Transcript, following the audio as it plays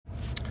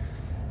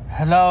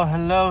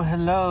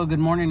Hello. Good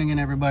morning again,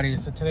 everybody.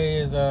 So today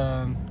is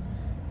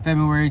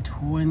February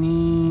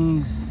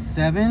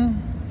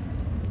 27,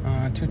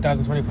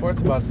 2024.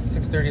 It's about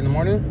 6:30 in the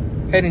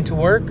morning. Heading to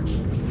work.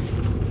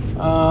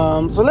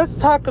 So let's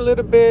talk a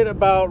little bit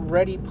about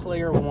Ready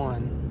Player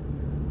One.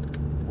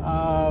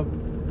 I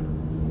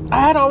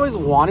had always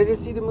wanted to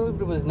see the movie,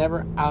 but it was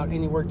never out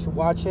anywhere to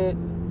watch it.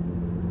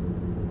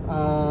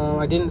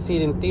 I didn't see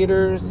it in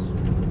theaters.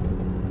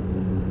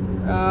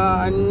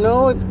 I don't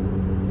know.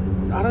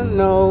 I don't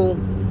know.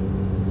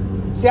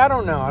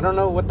 I don't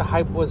know what the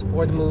hype was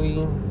for the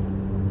movie.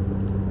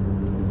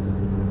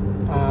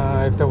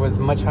 If there was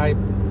much hype.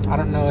 I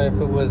don't know if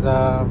it was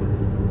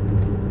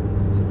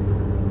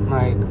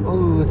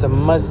it's a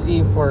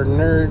must-see for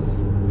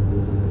nerds.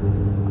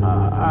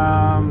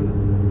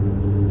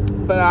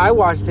 But I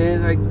watched it,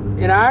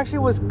 and I actually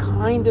was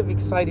kind of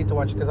excited to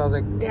watch it because I was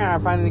like, damn,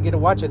 I finally get to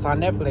watch it. It's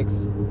on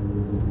Netflix.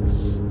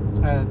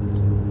 I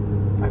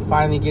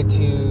finally get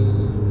to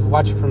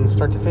watch it from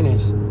start to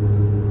finish.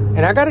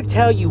 And I gotta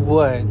tell you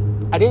what,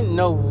 I didn't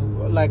know,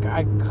 I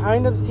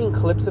kind of seen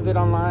clips of it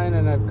online,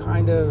 and I've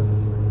kind of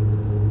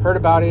heard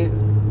about it.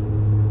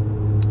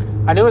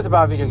 I knew it was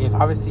about video games.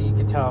 Obviously, you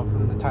could tell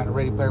from the title,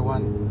 Ready Player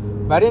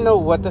One. But I didn't know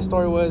what the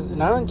story was,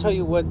 and I'm gonna tell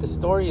you what, the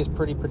story is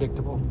pretty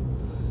predictable.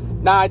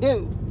 Now, I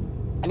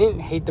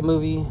didn't hate the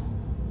movie,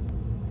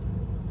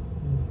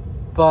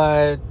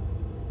 but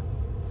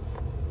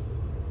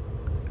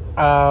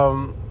I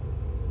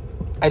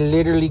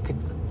literally could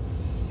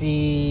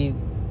see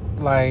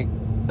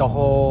the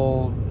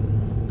whole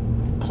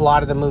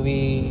plot of the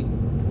movie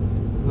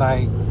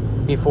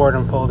before it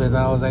unfolded, and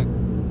I was like,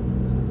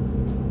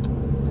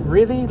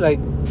 really?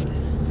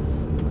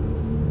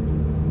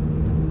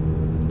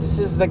 This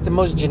is the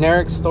most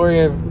generic story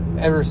I've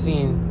ever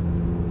seen.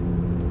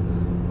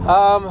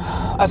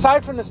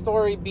 Aside from the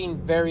story being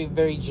very,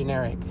 very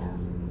generic,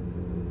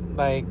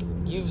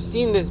 you've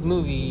seen this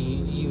movie,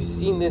 you've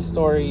seen this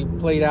story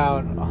played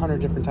out 100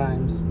 different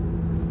times.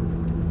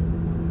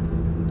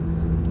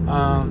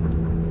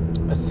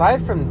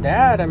 Aside from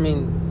that,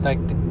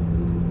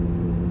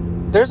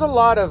 there's a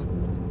lot of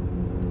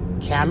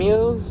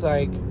cameos,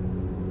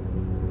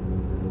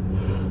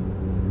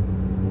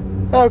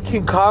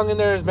 King Kong in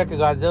there, is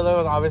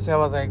Mechagodzilla. Obviously, I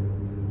was like,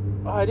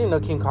 oh, I didn't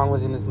know King Kong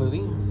was in this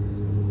movie.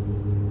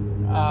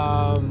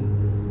 I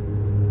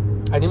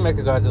knew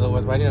Mechagodzilla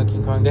was, but I didn't know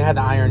King Kong. They had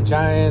the Iron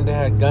Giant, they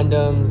had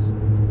Gundams.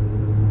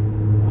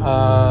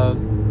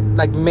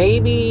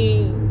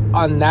 Maybe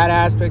on that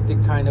aspect,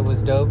 it kind of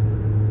was dope.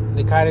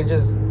 They kind of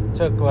just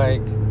took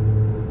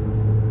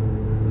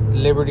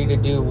liberty to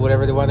do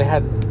whatever they want. They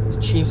had the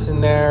Chiefs in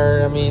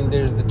there.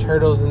 There's the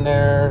Turtles in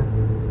there.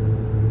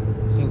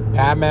 I think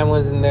Batman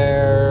was in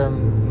there.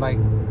 I'm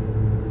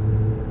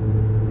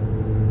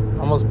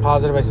almost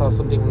positive I saw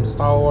something from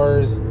Star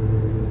Wars.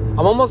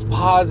 I'm almost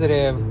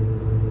positive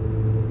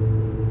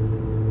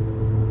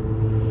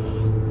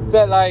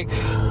that I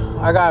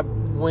got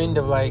wind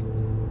of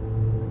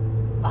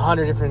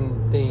 100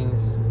 different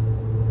things.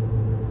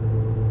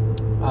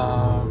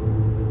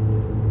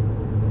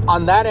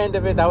 On that end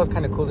of it, that was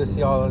kind of cool to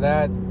see all of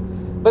that.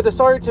 But the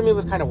story to me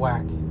was kind of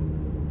whack.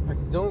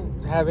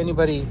 Don't have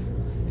anybody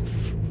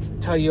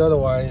tell you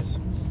otherwise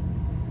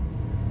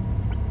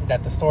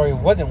that the story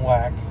wasn't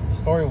whack. The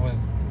story was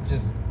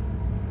just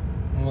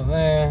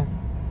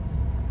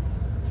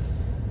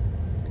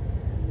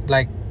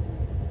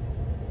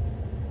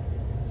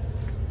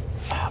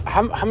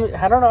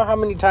I don't know how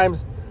many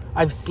times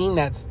I've seen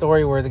that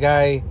story where the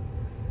guy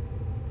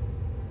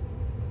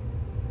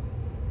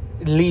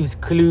leaves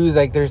clues,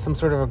 there's some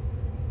sort of a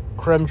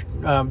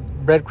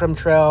breadcrumb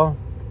trail.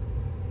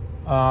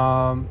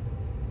 So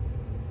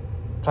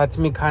that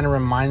to me kind of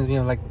reminds me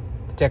of the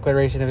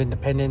Declaration of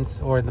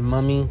Independence or the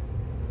Mummy.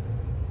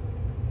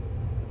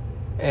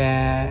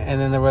 And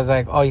then there was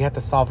you have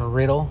to solve a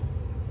riddle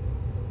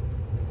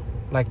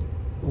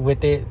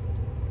with it.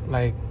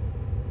 I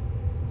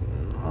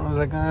was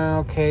like,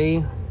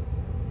 okay.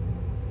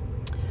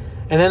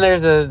 And then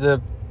there's the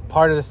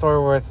part of the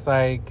story where it's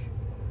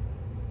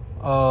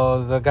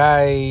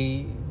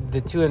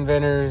the two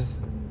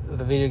inventors of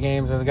the video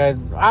games, or the guy,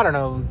 I don't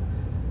know,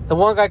 the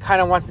one guy kind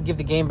of wants to give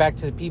the game back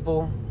to the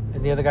people,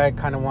 and the other guy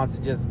kind of wants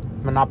to just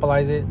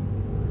monopolize it.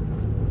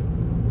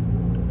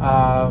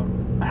 How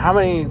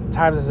many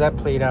times has that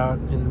played out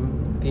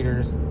in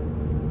theaters,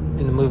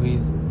 in the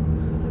movies?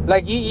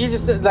 You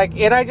just and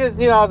I just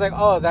knew, I was like,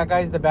 oh, that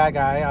guy's the bad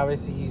guy.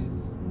 Obviously,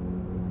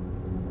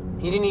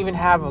 he didn't even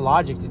have a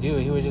logic to do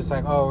it. He was just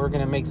like, oh, we're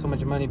going to make so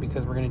much money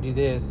because we're going to do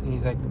this. And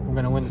he's like, we're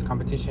going to win this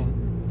competition.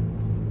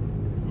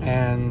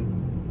 And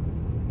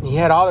he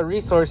had all the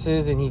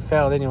resources and he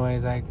failed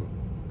anyways.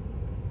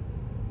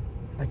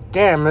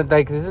 Damn,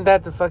 isn't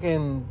that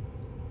the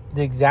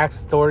exact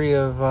story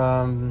of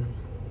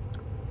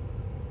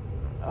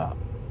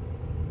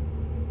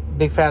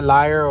Big Fat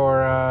Liar,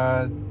 or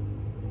I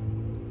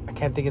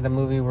can't think of the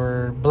movie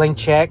where Blank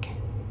Check,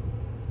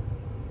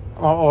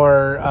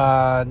 or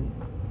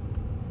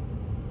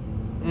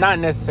not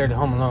necessarily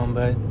Home Alone,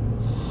 but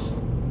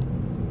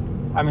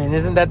I mean,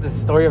 isn't that the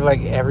story of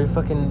like every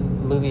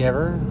fucking movie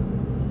ever?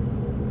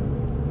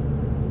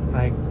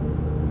 Like,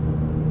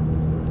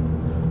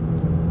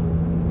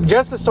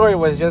 just the story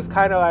was just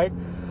kind of like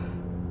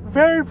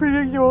very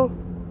predictable.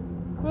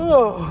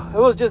 Oh, it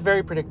was just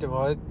very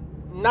predictable.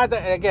 Not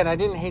that, again, I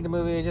didn't hate the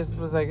movie. It just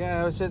was like,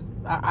 it was just,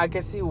 I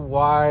can see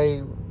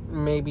why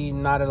maybe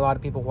not a lot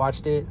of people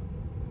watched it.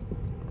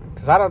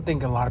 Because I don't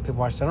think a lot of people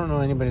watched it. I don't know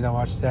anybody that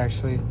watched it,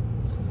 actually.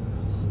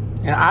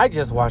 And I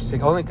just watched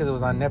it only because it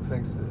was on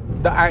Netflix.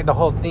 The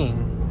whole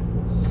thing.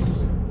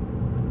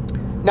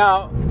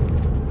 Now,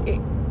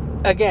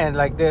 again,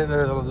 like,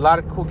 there's a lot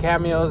of cool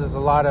cameos. There's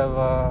a lot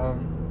of,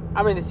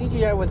 I mean, the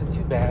CGI wasn't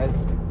too bad.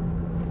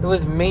 It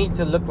was made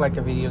to look like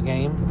a video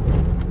game.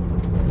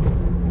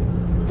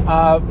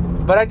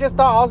 But I just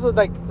thought also,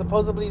 like,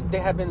 supposedly they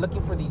had been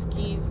looking for these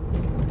keys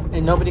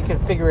and nobody could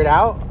figure it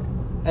out.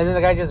 And then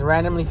the guy just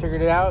randomly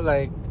figured it out.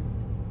 Like,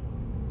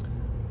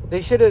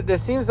 they should have,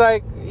 this seems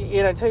like,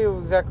 and I tell you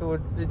exactly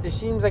what, it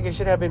seems like it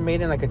should have been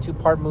made in like a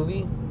 2-part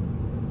movie.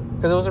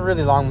 Because it was a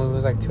really long movie. It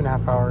was like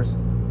 2.5 hours.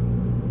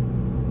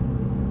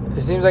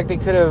 It seems like they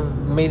could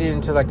have made it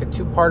into like a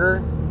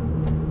 2-parter.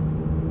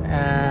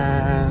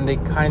 And they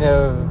kind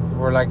of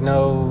were like,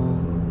 no,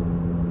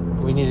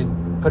 we need to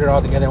put it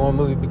all together in one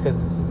movie because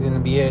this is going to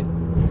be it.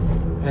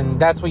 And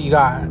that's what you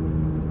got.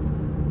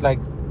 Like,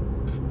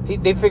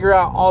 they figure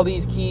out all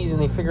these keys and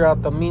they figure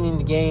out the meaning of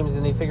the games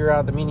and they figure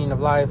out the meaning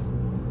of life.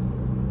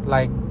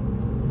 Like,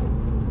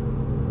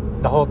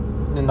 the whole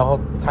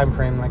time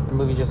frame, like, the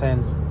movie just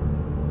ends.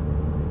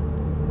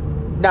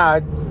 Nah,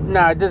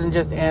 it doesn't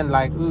just end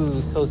like,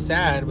 ooh, so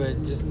sad, but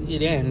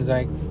it ends.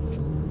 Like,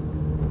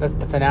 that's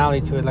the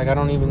finale to it. Like, I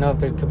don't even know if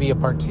there could be a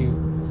part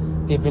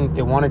 2, even if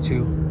they wanted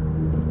to.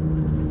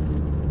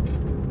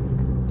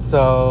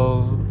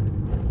 So,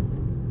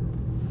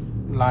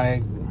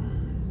 like,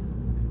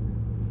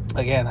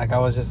 again, like, I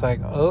was just like,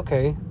 oh,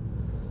 okay,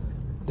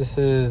 this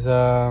is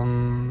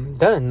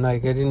done.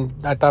 Like,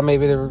 I thought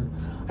maybe they were,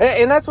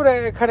 and that's what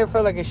I kind of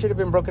felt like. It should have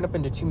been broken up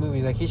into 2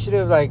 movies. Like, he should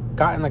have like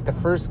gotten like the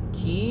first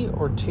key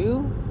or 2,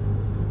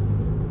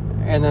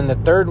 and then the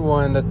third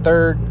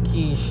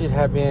key should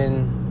have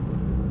been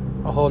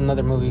a whole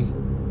nother movie.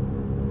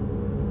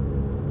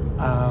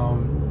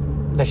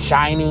 The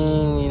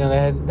Shining, you know,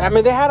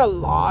 they had a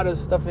lot of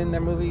stuff in their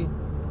movie.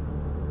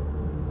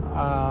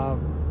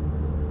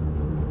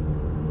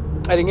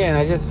 And again,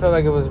 I just felt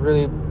like it was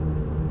really,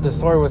 the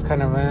story was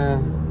kind of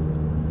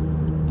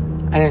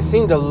and it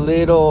seemed a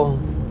little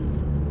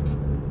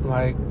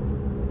like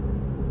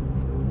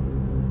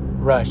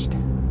rushed.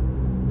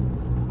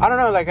 I don't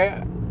know, like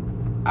I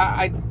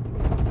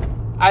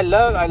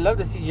love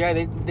the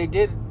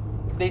CGI.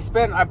 They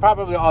spent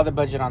probably all the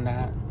budget on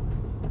that.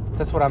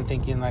 That's what I'm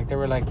thinking. Like, they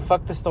were like,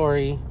 fuck the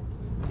story,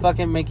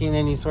 fucking making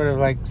any sort of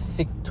like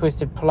sick,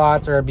 twisted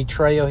plots or a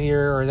betrayal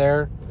here or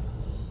there.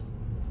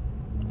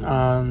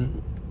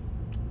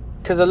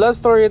 Because the love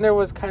story in there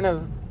was kind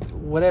of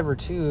whatever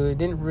too. It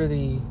didn't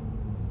really.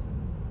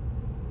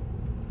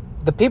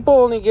 The people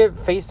only get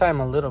FaceTime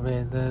a little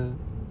bit. Then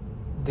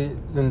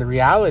the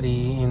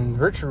reality, in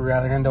virtual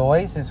reality, and the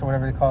Oasis or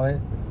whatever they call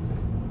it,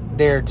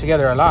 they're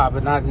together a lot,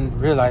 but not in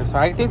real life. So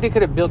I think they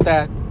could have built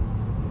that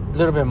a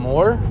little bit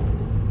more.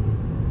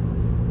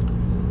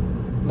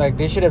 Like,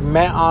 they should have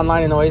met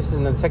online in Oasis,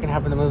 and then the second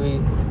half of the movie,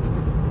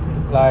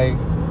 like,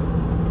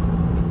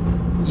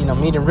 you know,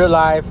 meet in real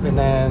life, and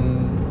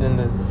then in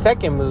the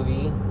second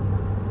movie,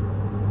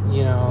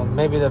 you know,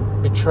 maybe the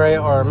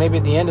betrayal, or maybe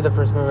at the end of the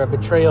first movie, a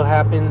betrayal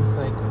happens.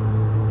 Like,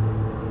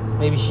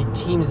 maybe she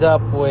teams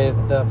up with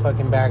the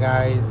fucking bad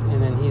guys,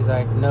 and then he's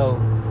like, no,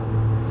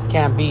 this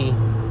can't be.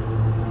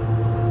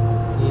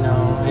 You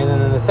know, and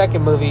then in the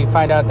second movie, you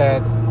find out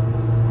that,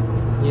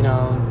 you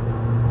know,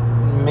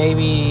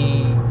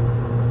 maybe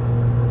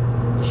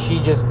she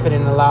just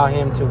couldn't allow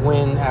him to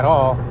win at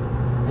all,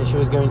 and she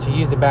was going to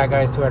use the bad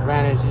guys to her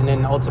advantage, and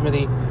then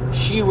ultimately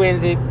she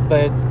wins it,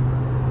 but,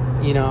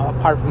 you know,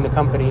 apart from the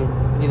company.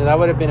 You know, that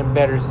would have been a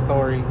better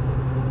story.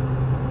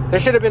 There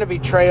should have been a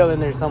betrayal in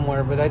there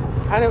somewhere, but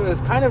it was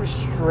kind of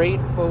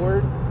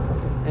straightforward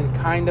and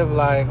kind of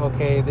like,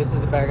 okay, this is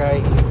the bad guy.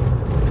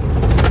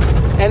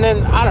 And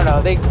then, I don't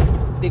know, they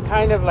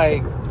kind of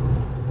like,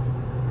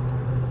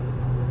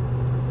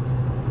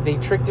 they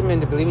tricked him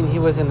into believing he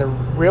was in the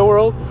real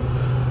world.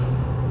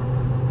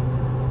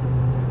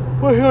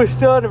 Well, he was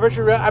still in the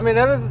virtual reality. I mean,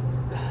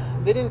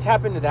 they didn't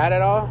tap into that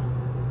at all.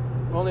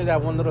 Only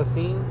that one little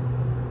scene.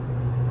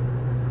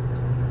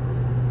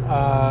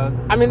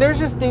 I mean, there's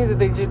just things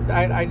that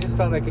I just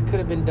felt like it could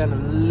have been done a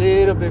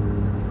little bit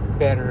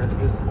better.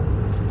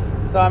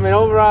 So, I mean,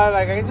 overall,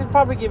 like, I just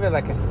probably give it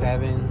like a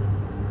 7.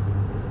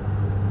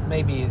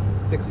 Maybe a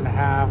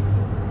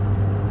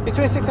 6.5.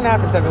 Between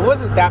 6.5 and 7. It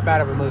wasn't that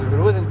bad of a movie, but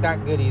it wasn't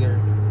that good either.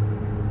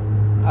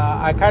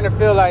 I kind of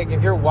feel like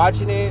if you're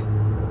watching it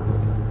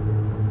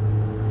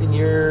and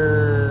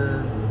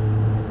you're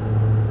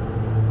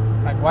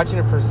like watching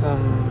it for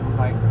some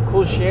like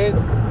cool shit,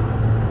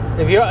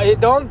 if you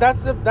don't,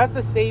 that's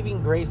the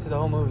saving grace of the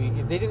whole movie.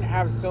 If they didn't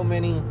have so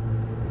many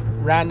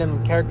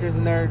random characters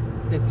in there,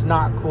 it's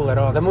not cool at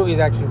all. The movies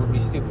actually would be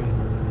stupid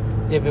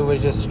if it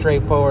was just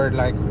straightforward,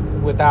 like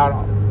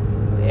without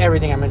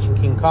everything I mentioned.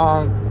 King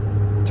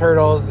Kong,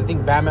 Turtles. I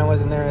think Batman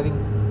was in there. I think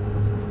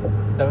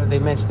they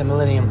mentioned the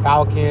Millennium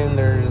Falcon.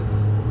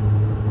 There's,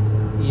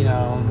 you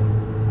know,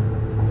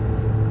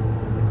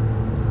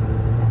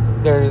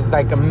 there's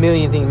like a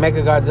million things.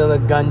 Mechagodzilla,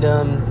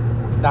 Gundams,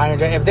 the Iron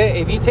Giant.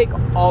 If you take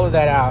all of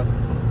that out,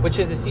 which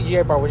is the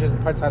CGI part, which is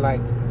the parts I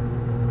liked,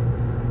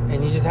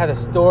 and you just had a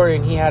story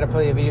and he had to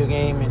play a video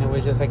game and it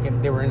was just like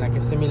they were in like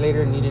a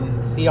simulator and you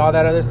didn't see all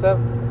that other stuff,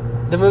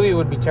 the movie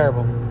would be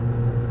terrible.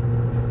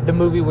 The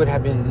movie would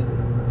have been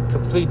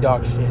complete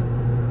dog shit.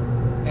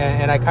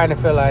 And I kind of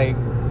feel like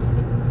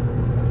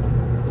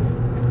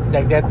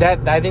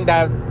that I think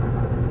that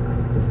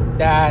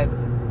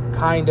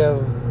kind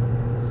of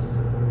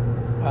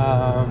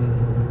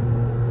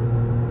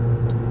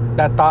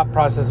that thought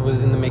process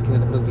was in the making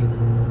of the movie.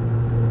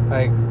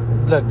 Like,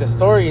 look, the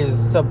story is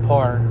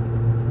subpar.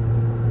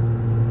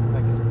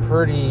 Like, it's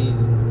pretty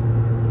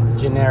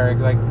generic.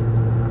 Like,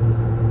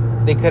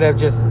 you could have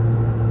just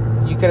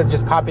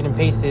copied and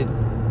pasted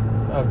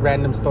a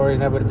random story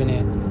and that would have been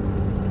it.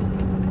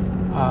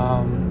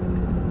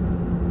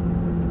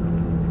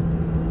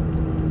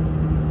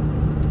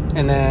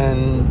 And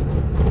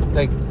then,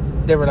 like,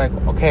 they were like,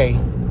 okay,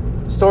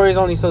 story's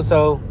only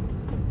so.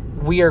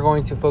 We are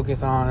going to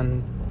focus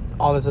on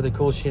all this other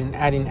cool shit and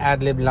adding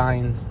ad-lib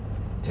lines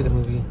to the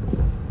movie.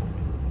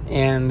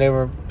 And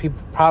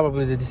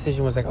probably the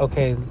decision was like,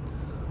 okay,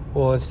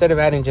 well, instead of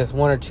adding just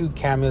one or two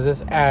cameos,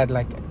 let's add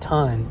like a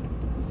ton.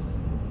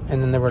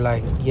 And then they were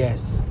like,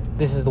 yes,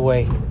 this is the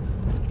way.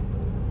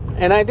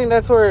 And I think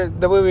that's where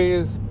the movie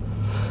is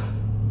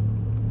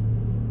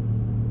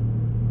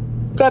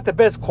got the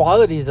best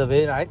qualities of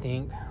it, I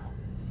think.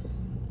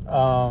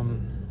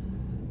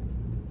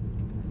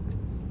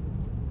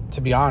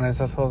 To be honest,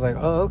 that's why I was like,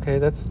 oh,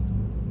 okay,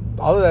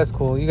 all of that's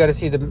cool. You got to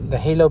see the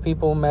Halo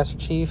people, Master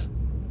Chief.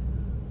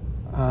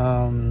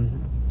 I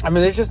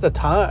mean, there's just a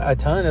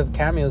ton of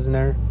cameos in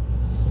there,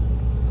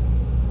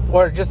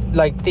 or just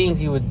like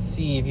things you would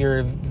see if you're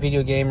a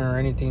video gamer or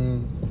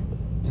anything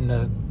in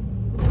the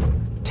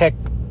tech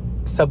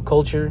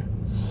subculture,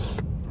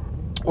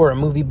 or a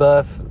movie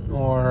buff,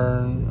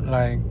 or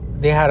like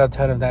they had a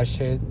ton of that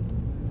shit.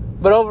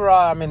 But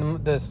overall, I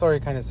mean, the story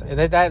kind of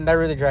that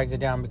really drags it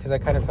down because I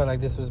kind of felt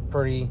like this was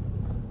pretty.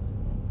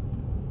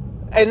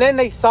 And then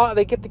they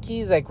get the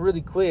keys like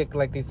really quick,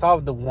 like they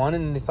solved the 1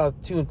 and they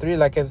solved 2 and 3.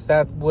 Like if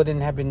that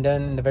wouldn't have been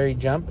done in the very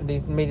jump, they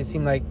made it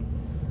seem like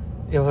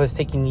it was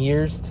taking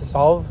years to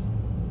solve,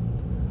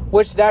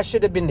 which that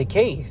should have been the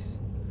case.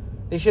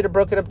 They should have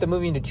broken up the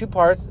movie into 2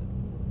 parts.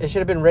 It should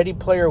have been Ready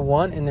Player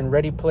 1 and then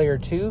Ready Player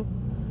 2.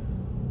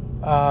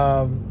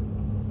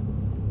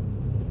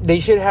 They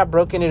should have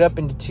broken it up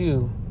into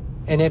 2,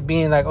 and it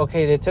being like,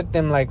 okay, they took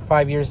them like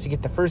 5 years to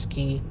get the first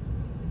key.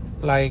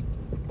 Like,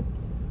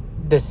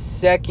 the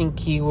second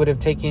key would have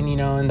taken, you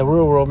know, in the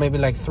real world, maybe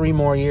like 3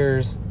 more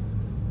years,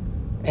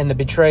 and the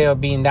betrayal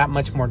being that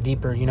much more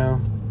deeper, you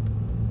know.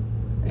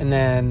 And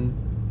then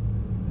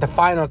the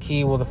final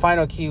key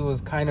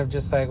was kind of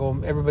just like, well,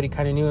 everybody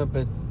kind of knew it,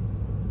 but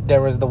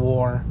there was the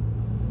war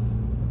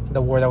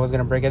that was going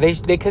to break it.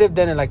 They could have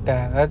done it like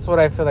that. That's what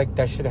I feel like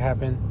that should have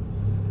happened.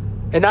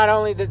 And not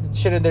only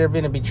should have there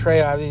been a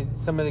betrayal, I mean,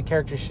 some of the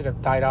characters should have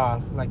died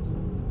off. Like,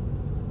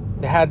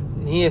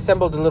 he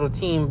assembled a little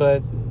team,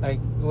 but like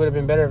it would have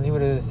been better if he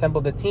would have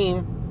assembled a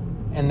team,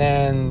 and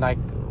then like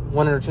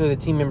 1 or 2 of the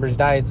team members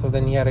died. So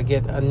then he had to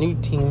get a new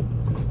team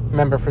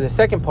member for the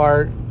second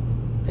part.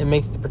 It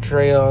makes the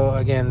betrayal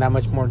again that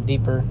much more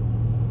deeper.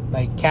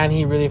 Like, can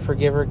he really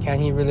forgive her? Can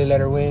he really let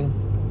her win?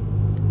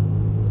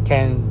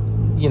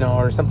 Can, you know,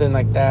 or something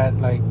like that.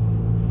 Like,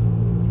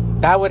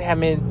 that would have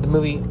made the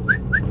movie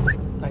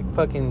like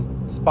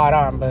fucking spot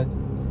on, but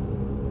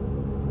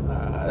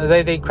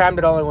they crammed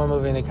it all in one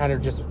movie and they kind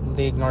of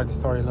they ignored the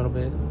story a little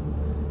bit.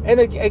 And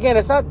again,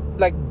 it's not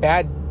like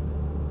bad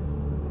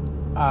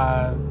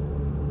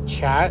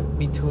chat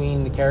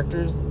between the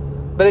characters,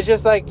 but it's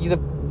just like the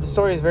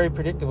story is very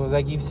predictable.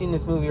 Like, you've seen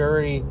this movie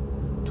already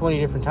 20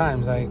 different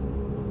times. Like,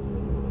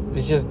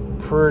 it's just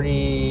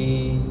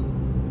pretty.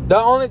 The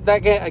only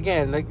that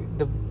again, like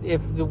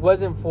if it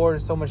wasn't for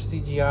so much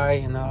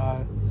CGI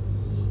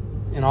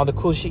and all the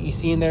cool shit you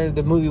see in there,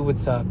 the movie would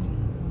suck.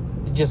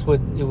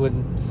 It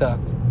would suck.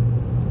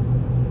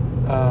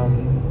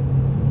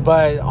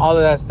 But all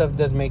of that stuff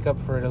does make up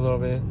for it a little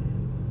bit,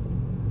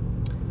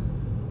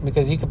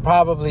 because you could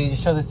probably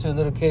show this to a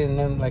little kid and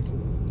then, like,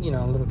 you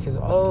know, little kids,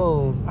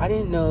 oh, I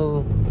didn't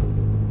know,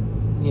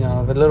 you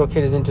know, if a little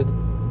kid is into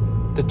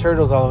the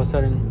Turtles all of a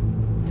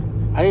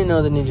sudden, I didn't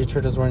know the Ninja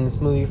Turtles were in this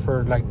movie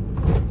for like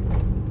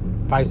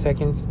 5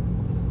 seconds.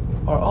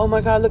 Or, oh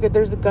my god, look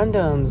there's the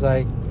Gundams,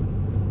 like,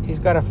 he's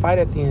got a fight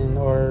at the end,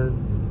 or,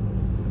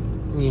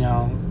 you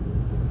know,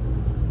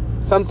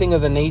 something of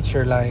the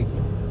nature, like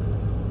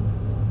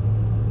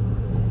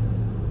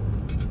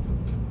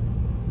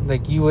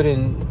you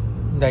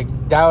wouldn't, like,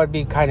 that would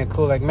be kind of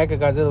cool. Like,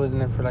 Mechagodzilla was in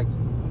there for like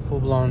a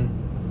full-blown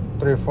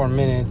 3 or 4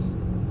 minutes,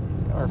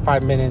 or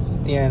 5 minutes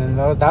at the end, and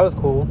that was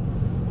cool.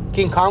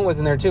 King Kong was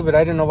in there too, but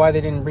I didn't know why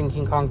they didn't bring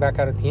King Kong back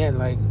out at the end.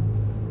 Like,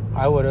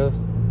 I would have.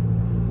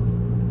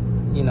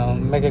 You know,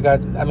 maybe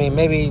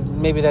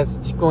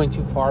that's going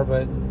too far,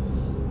 but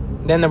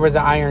then there was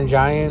the Iron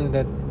Giant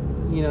that,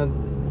 you know,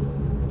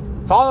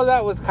 so all of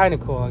that was kind of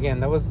cool.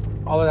 Again,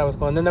 all of that was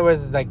cool. And then there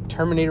was like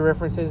Terminator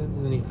references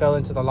when he fell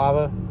into the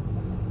lava.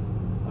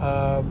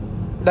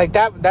 Like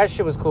that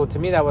shit was cool. To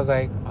me, that was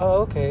like,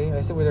 oh, okay,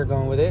 I see where they're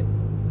going with it.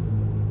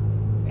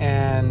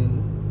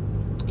 And,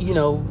 you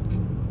know,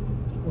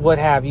 what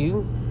have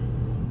you.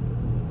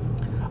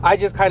 I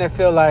just kind of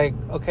feel like,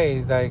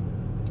 okay, like,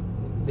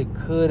 they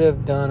could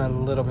have done a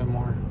little bit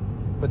more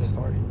with the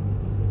story.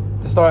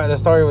 The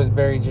story was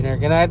very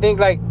generic, and I think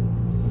like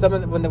some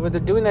of when they're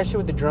doing that shit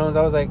with the drones,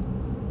 I was like,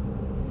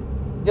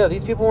 yo,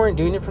 these people weren't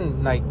doing it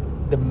from like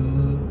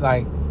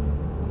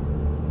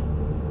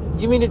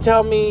you mean to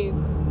tell me?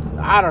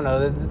 I don't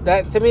know.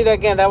 That to me,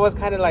 again, that was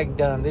kind of like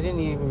dumb. They didn't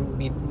even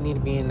need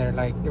to be in there.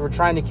 Like, they were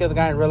trying to kill the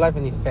guy in real life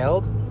and he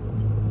failed.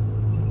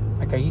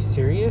 Like, are you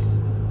serious?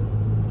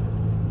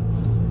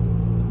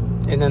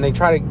 And then they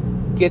try to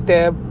get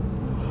them.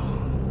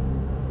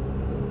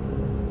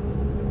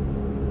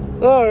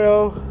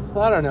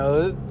 I don't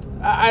know.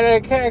 I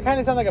kind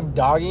of sound like I'm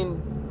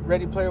dogging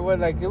Ready Player One.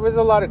 Like, there was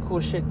a lot of cool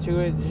shit to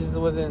it. It just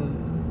wasn't.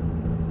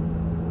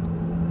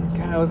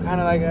 It was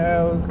kind of like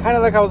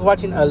I was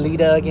watching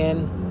Alita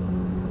again.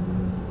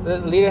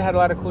 Alita had a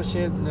lot of cool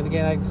shit, and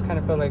again, I just kind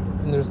of felt like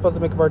they're supposed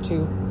to make a part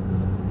 2,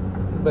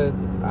 but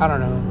I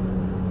don't know.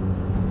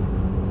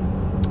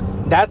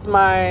 That's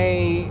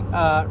my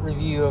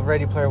review of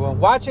Ready Player One.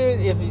 Watch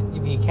it if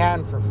you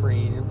can for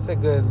free. It's a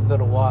good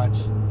little watch.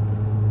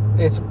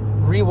 Its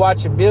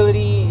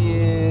rewatchability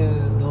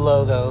is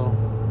low, though.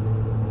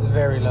 It's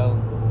very low.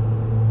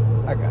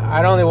 Like,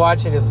 I'd only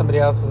watch it if somebody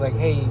else was like,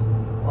 hey,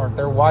 or if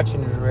they're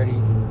watching it already.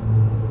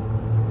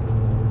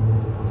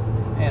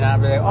 And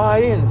I'd be like, oh, I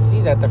didn't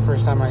see that the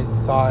first time I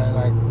saw it.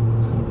 Like,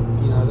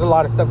 you know, there's a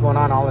lot of stuff going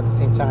on all at the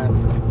same time.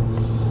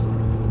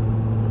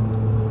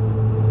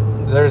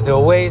 There's the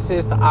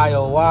Oasis, the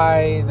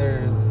IOI,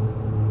 there's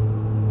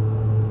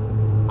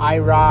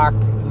IROC,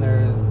 and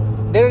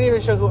they don't even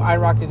show who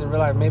IROC is in real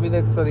life. Maybe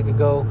that's where they could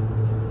go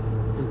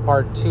in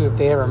part 2 if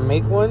they ever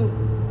make one.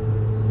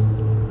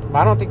 But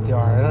I don't think they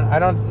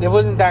are. It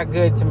wasn't that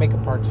good to make a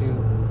part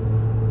 2.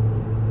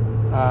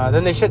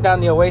 Then they shut down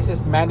the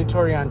Oasis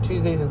mandatory on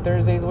Tuesdays and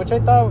Thursdays, which I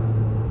thought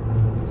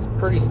was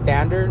pretty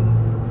standard.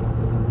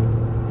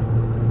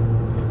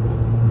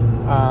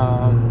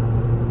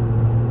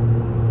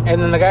 And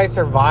then the guy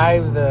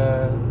survived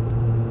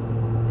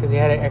because he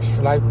had an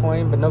extra life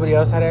coin, but nobody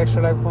else had an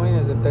extra life coin,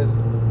 as if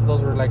those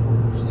were like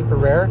super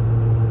rare.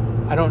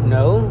 I don't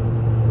know.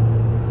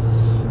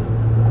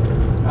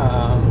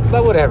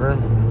 But whatever.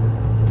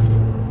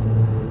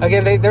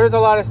 Again, there was a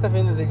lot of stuff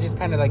in there that just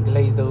kind of like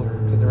glazed over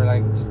because they were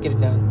like, just get it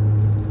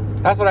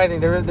done. That's what I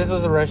think. This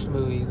was a rushed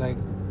movie. Like,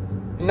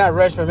 not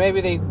rushed, but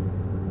maybe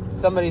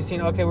somebody's seen,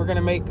 okay, we're going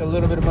to make a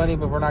little bit of money,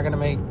 but we're not going to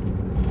make.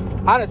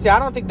 Honestly, I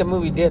don't think the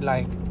movie did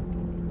like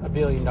 $1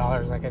 billion.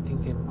 Like, I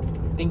think they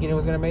were thinking it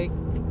was going to make.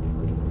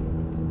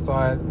 So,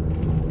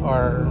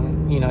 or,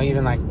 you know,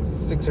 even like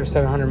 600 or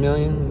 700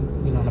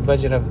 million, you know, on a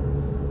budget of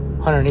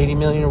 180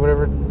 million or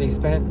whatever they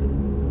spent.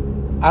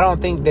 I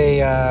don't think they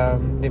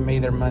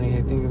made their money.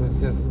 I think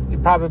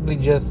it probably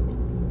just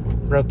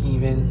broke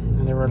even,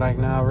 and they were like,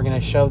 no, we're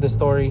gonna shelve the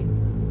story,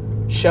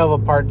 shelve a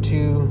part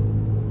 2.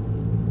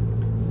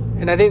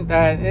 And I think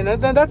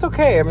that's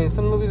okay. I mean,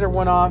 some movies are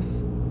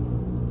one-offs.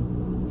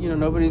 You know,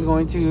 nobody's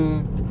going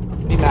to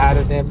be mad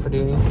at them for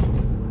doing.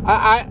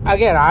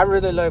 I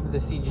really love the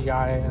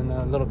CGI and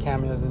the little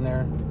cameos in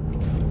there.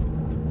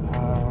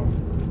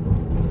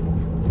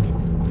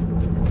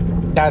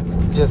 That's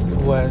just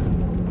what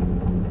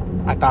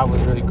I thought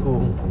was really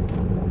cool.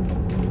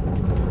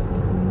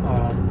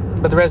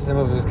 But the rest of the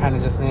movie was kind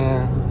of just,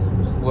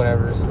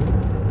 whatever.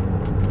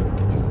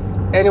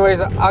 Anyways,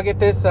 I'll get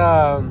this,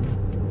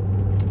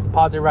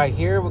 pause it right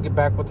here. We'll get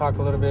back, we'll talk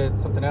a little bit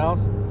something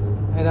else,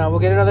 and we'll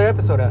get another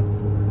episode up.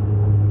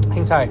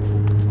 Hang tight.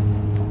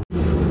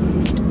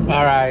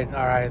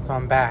 Alright, so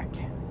I'm back.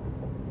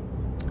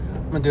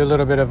 I'm gonna do a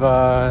little bit of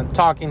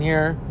talking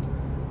here.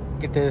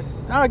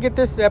 I'll get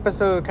this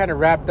episode kind of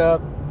wrapped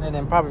up, and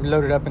then probably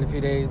loaded up in a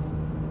few days,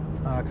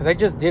 because I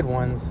just did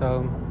one.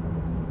 So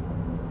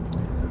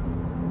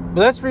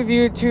but let's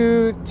review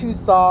two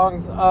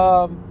songs.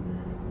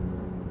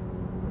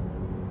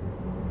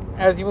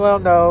 As you well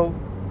know,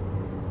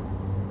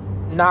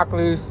 Knocked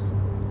Loose,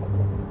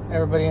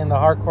 everybody in the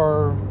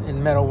hardcore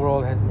and metal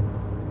world has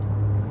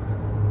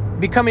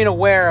becoming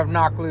aware of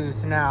Knocked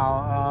Loose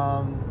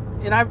now,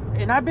 and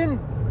I've been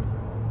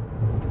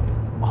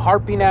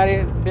harping at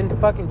it, been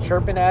fucking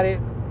chirping at it.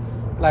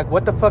 Like,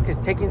 what the fuck is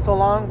taking so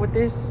long with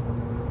this?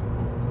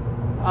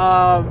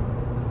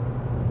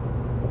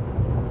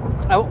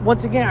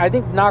 Once again, I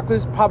think Knocked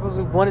Loose is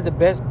probably one of the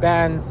best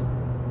bands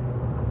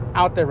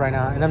out there right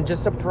now. And I'm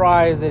just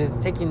surprised that it's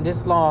taking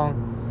this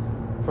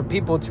long for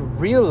people to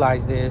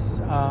realize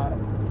this.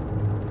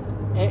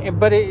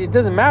 But it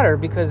doesn't matter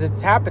because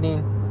it's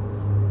happening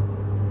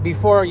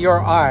before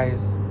your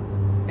eyes.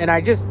 And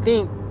I just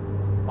think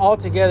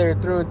altogether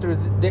through and through,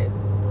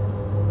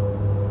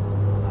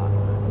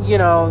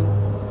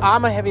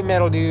 I'm a heavy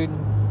metal dude,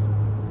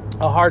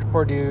 a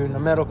hardcore dude, a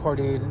metalcore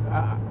dude.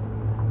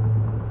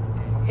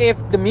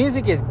 If the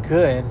music is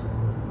good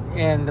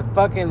and the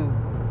fucking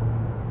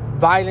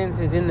violence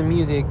is in the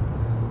music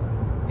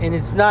and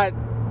it's not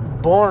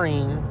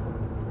boring,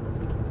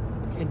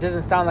 it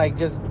doesn't sound like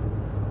just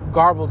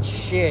garbled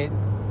shit.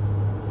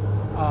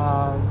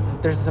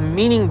 There's some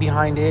meaning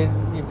behind it.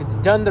 If it's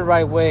done the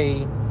right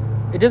way,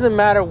 it doesn't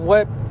matter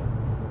what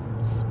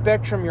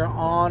spectrum you're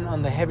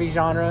on the heavy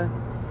genre.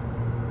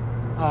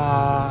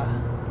 I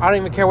don't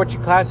even care what you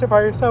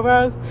classify yourself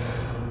as.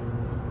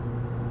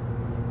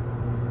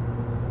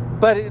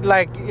 But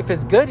if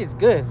it's good, it's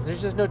good.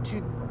 There's just no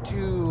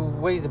two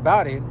ways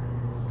about it.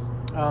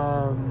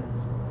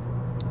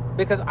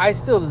 Because I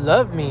still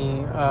love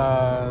me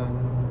a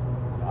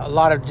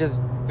lot of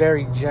just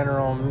very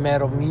general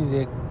metal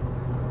music,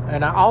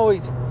 and I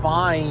always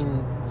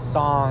find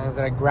songs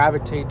that I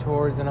gravitate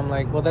towards, and I'm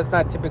like, well, that's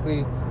not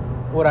typically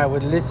what I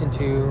would listen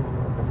to,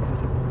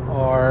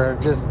 or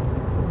just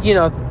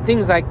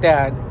things like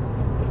that.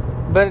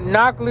 But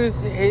Knocked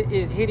Loose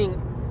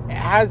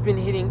has been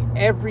hitting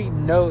every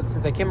note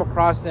since I came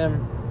across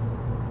them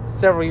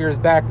several years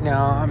back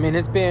now. I mean,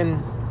 it's been,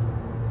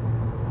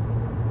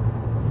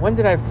 when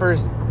did I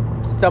first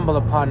stumble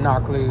upon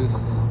Knocked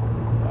Loose?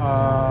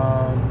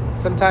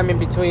 Sometime in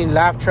between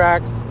Laugh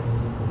Tracks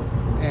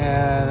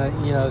and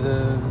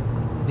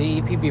the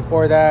EP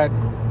before that.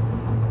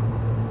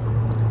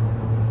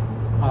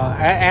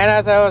 And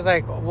as I was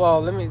like,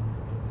 well,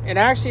 and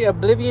actually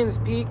Oblivion's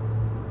Peak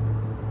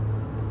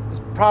is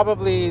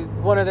probably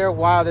one of their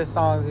wildest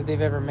songs that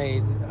they've ever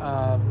made.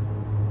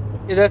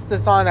 That's the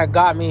song that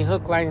got me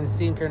hook, line, and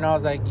sinker, and I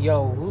was like,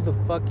 yo, who the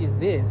fuck is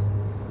this?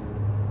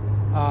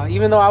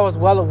 Even though I was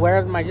well aware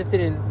of them, I just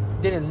didn't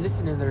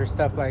listen to their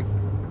stuff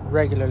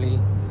regularly.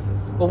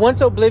 But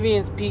once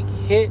Oblivion's Peak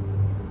hit,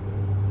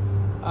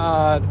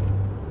 and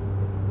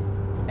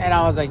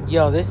I was like,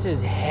 yo, this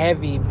is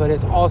heavy, but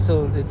it's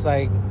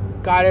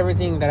got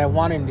everything that I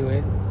want into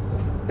it.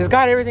 It's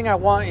got everything I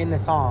want in the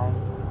song.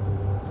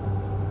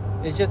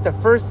 It's just the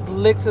first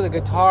licks of the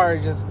guitar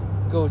just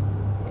go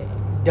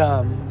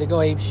dumb. They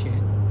go ape shit.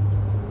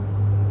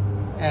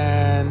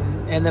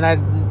 And then I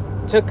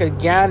took a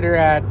gander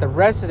at the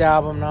rest of the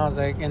album, and I was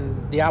like,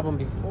 and the album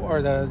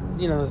before, the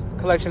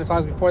collection of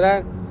songs before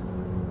that,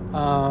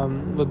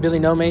 with Billy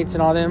No Mates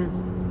and all them,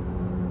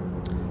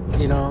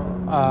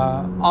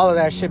 all of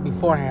that shit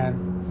beforehand,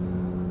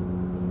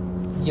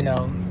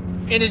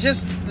 and it's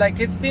just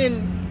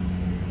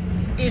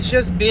it's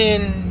just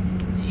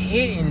been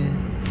hitting.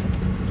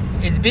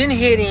 It's been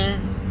hitting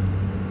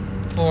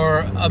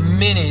for a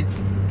minute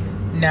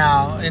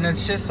now, and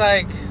it's just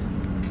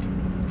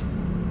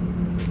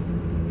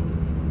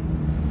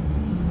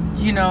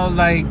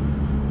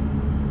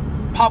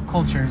Pop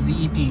Culture is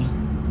the EP.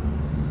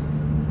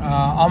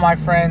 All my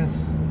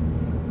friends,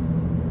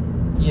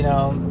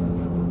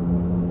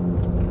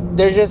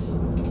 they're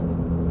just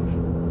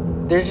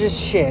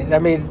shit. I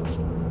mean,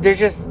 they're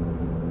just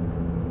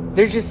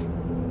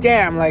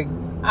damn,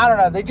 I don't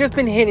know. They've just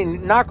been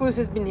hitting. Knocked Loose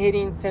has been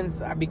hitting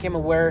since I became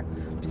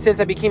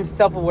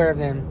self-aware of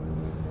them.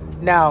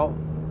 Now,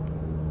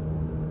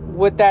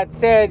 with that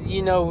said,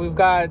 we've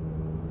got,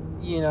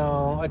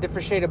 A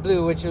Different Shade of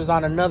Blue, which was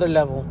on another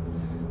level.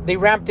 They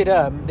ramped it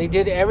up. They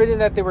did everything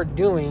that they were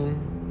doing.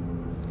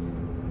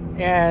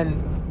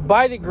 And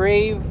By the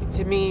Grave,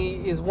 to me,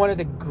 is one of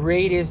the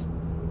greatest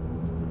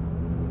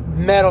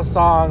metal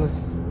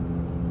songs,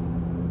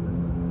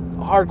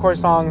 hardcore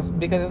songs,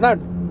 because it's not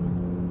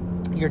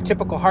your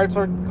typical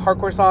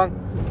hardcore song,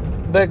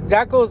 but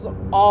that goes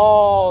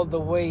all the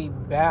way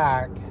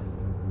back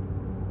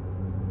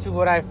to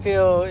what I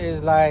feel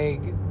is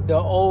the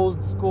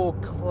old school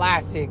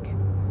classic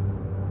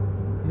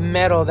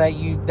metal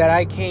that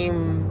I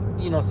came,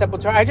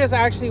 Sepultura. I just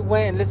actually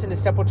went and listened to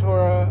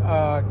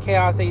Sepultura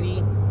Chaos AD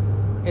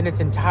in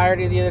its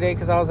entirety the other day,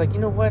 because I was like, you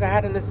know what, I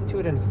hadn't listened to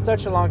it in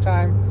such a long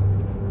time.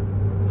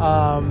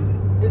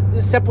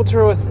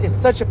 Sepultura is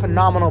such a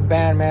phenomenal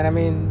band, man. I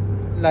mean,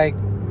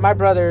 my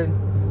brother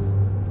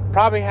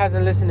probably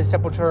hasn't listened to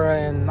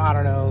Sepultura in, I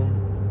don't know,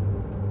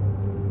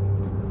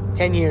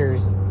 10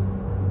 years.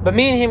 But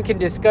me and him can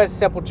discuss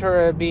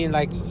Sepultura being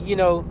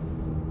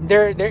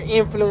their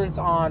influence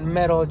on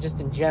metal just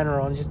in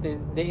general, and just the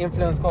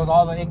influence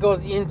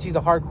goes into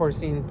the hardcore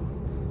scene.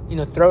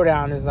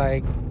 Throwdown is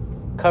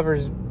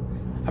covers.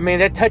 I mean,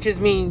 that touches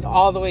me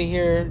all the way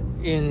here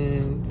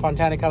in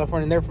Fontana,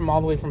 California, and they're from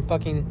all the way from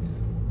fucking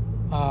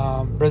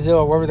Brazil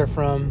or wherever they're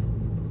from.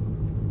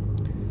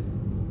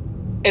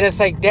 And it's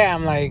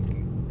damn,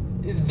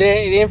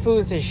 the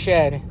influence is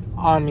shed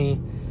on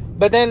me.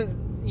 But then,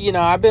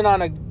 I've been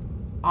on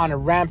a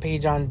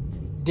rampage on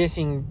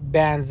dissing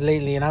bands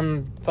lately, and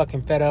I'm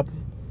fucking fed up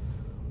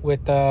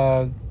with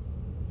bands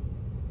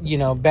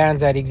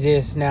that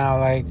exist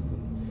now.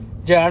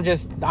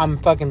 I'm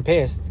fucking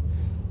pissed.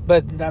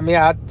 But I mean,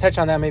 I'll touch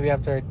on that maybe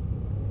after I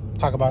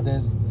talk about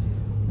this.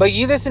 But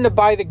you listen to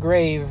By the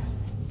Grave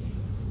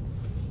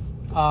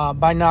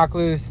by Knocked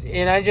Loose,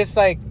 and I just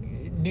like,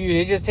 dude,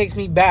 it just takes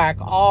me back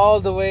all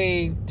the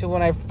way to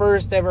when I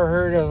first ever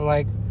heard of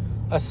like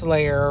a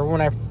Slayer, or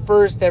when I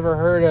first ever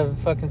heard of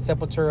fucking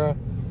Sepultura,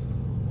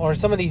 or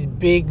some of these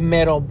big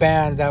metal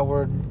bands that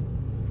were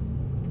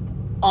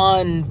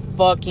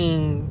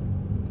unfucking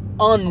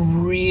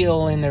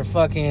unreal in their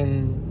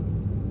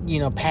fucking, you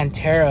know,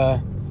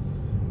 Pantera.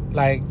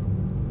 Like,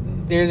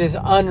 they're this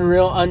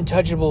unreal,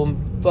 untouchable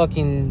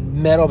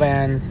fucking metal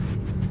bands.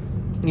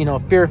 You know,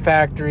 Fear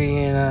Factory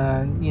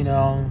and, you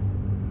know,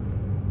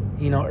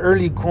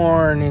 early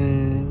Korn,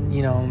 and,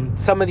 you know,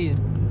 some of these,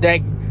 that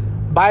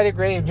By the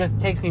Grave just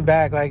takes me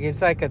back. Like,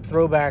 it's like a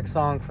throwback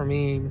song for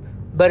me,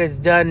 but it's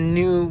done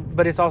new,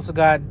 but it's also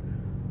got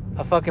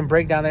a fucking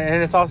breakdown there,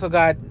 and it's also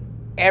got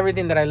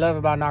everything that I love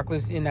about Knocked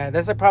Loose in that.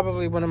 That's like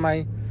probably one of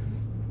my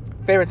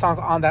favorite songs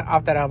off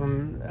that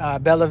album.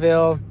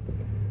 Belleville,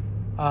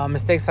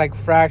 Mistakes Like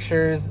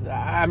Fractures.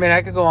 I mean,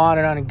 I could go on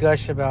and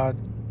gush about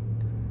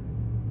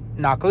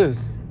Knocked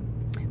Loose.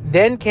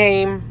 Then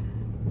came,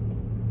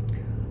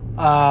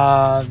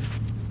 what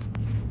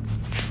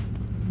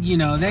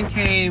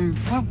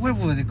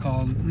was it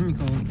called? Let me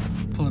go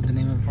pull up the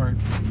name of it before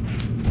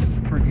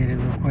I forget it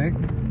real quick.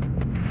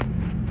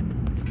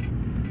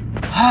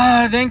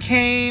 Then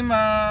came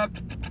A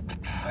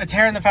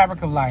Tear in the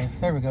Fabric of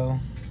Life. There we go.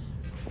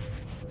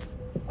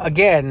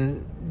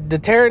 Again, the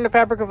Tear in the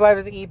Fabric of Life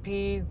is EP.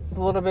 It's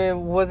a little bit,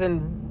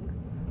 wasn't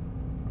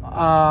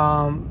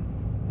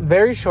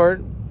very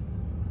short.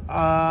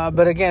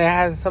 But again, it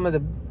has some of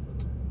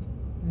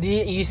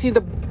you see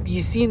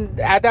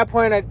at that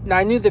point,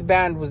 I knew the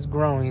band was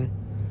growing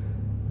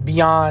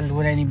beyond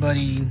what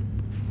anybody,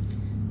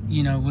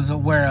 you know, was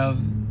aware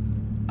of.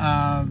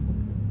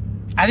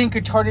 I think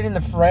Contorted in the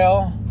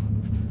Frail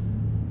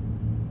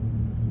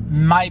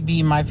might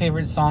be my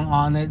favorite song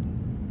on it,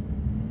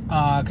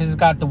 because it's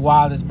got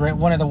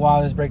one of the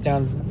wildest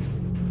breakdowns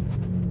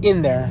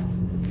in there.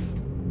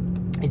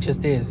 It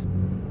just is.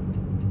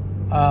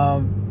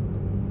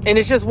 And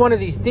it's just one of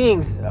these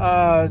things.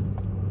 I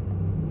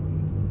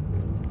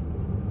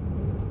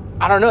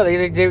don't know.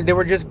 They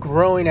were just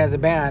growing as a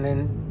band,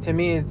 and to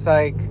me, it's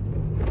like,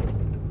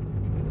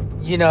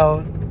 you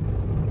know,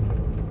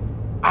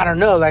 I don't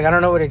know. Like, I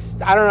don't know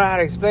how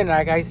to explain it.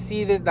 Like, I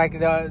see that, like,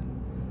 the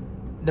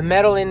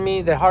metal in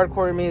me, the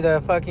hardcore in me,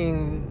 the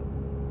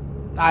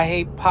fucking, I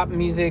hate pop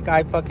music.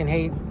 I fucking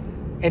hate,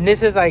 and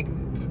this is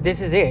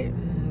it.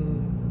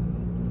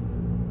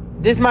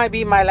 This might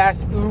be my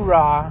last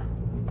hoorah,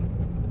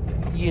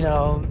 you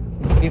know,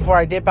 before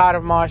I dip out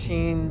of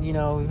moshing. You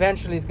know,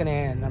 eventually it's gonna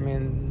end. I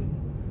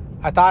mean,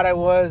 I thought I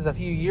was a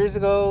few years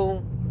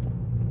ago,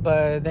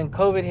 but then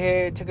COVID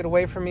hit, took it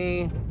away from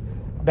me.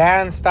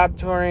 Bands stopped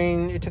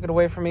touring, it took it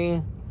away from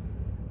me.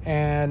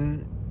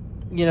 And,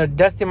 you know,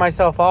 dusting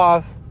myself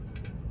off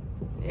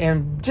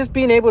and just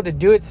being able to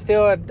do it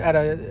still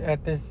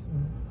at this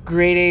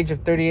great age of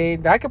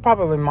 38. I could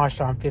probably mosh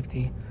on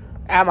 50.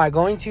 Am I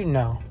going to?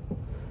 No.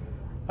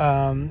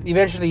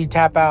 Eventually you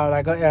tap out,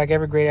 like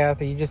every great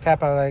athlete. You just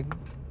tap out, like,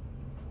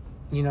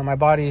 you know, my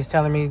body is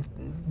telling me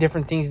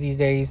different things these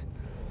days.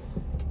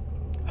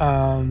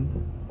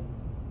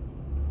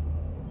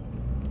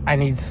 I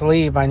need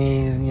sleep. I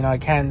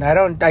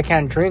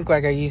can't drink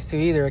like I used to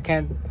either. I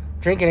can't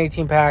drink an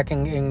 18-pack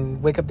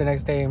and wake up the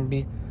next day and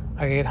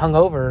I get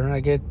hungover, and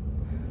I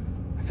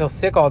feel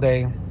sick all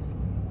day.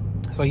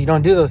 So you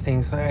don't do those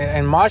things.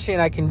 And moshing,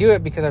 I can do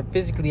it because I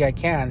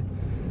can.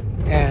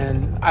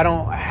 And I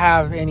don't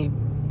have any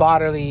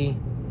bodily,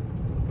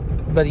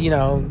 but, you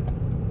know,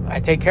 I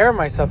take care of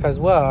myself as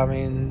well. I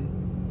mean,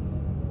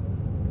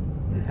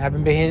 I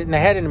haven't been hit in the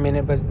head in a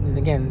minute, but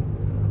again,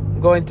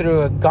 going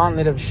through a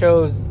gauntlet of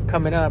shows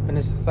coming up, and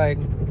it's just like,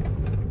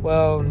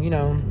 well, you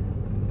know,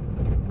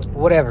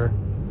 whatever.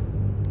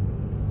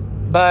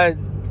 But,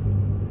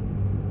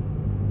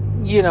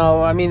 you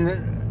know, I mean,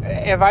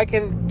 if I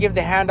can give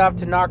the handoff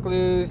to Knocked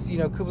Loose, you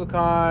know, Kubla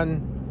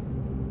Khan,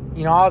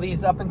 you know, all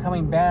these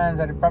up-and-coming bands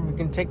that probably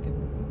can take...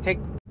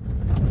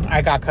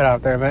 I got cut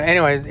off there, but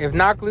anyways, if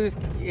Knocked Loose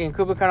and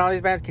Kubla Khan, all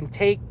these bands can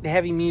take the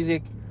heavy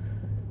music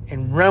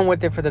and run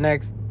with it for the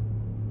next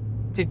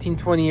 15,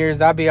 20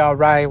 years, I'll be all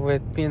right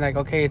with being like,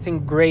 okay, it's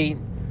in great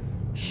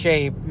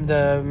shape.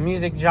 The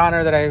music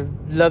genre that I've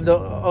loved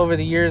over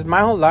the years, my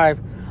whole life,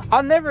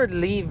 I'll never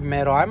leave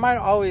metal. I might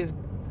always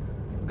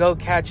go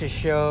catch a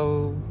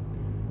show,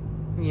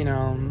 you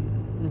know,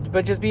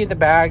 but just be in the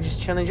bag,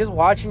 just chilling, just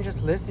watching,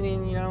 just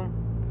listening, you know.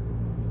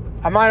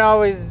 I might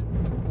always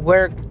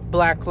wear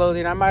black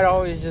clothing. I might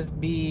always just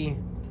be,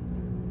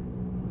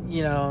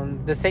 you know,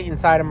 the Satan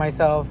side of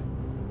myself.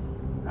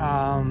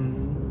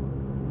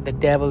 The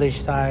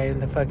devilish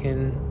side, the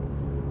fucking...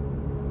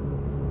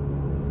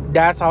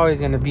 That's always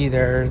going to be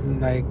there.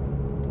 Like,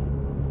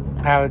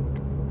 I have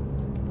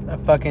a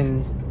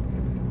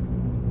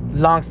fucking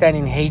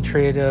long-standing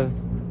hatred of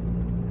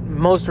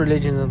most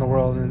religions in the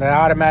world, and that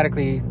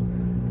automatically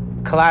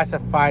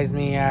classifies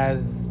me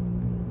as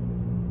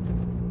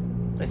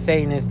a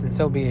Satanist, then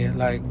so be it.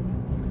 Like,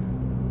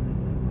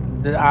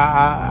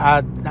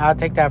 I'll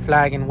take that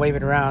flag and wave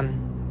it around.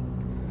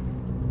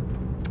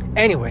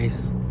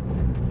 Anyways,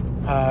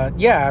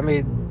 yeah, I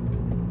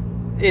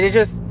mean, it is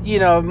just, you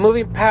know,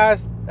 moving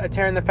past A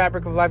Tear in the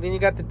Fabric of Life. Then you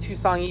got the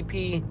 2-song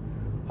EP,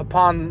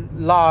 Upon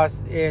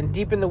Loss, and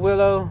Deep in the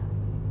Willow,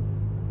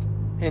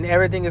 and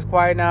Everything is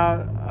Quiet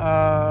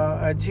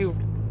Now. 2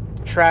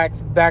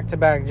 tracks back to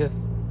back,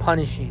 just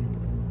punishing.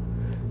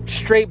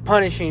 Straight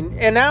punishing.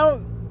 And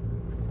now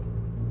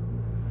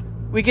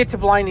we get to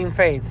Blinding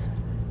Faith.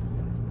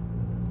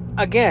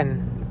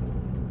 Again,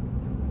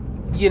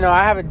 you know,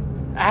 I've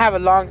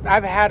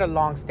had a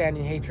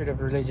long-standing hatred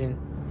of religion.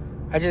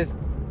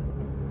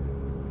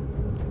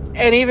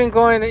 And even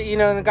going, you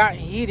know, and it got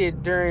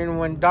heated during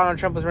when Donald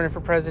Trump was running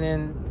for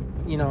president,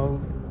 you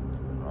know,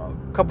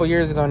 a couple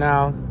years ago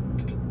now,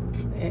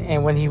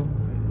 and when he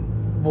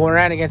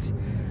ran against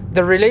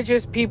the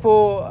religious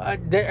people,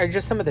 are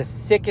just some of the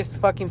sickest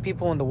fucking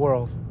people in the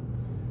world.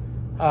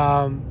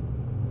 And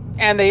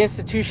the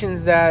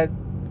institutions the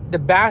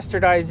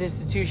bastardized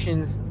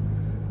institutions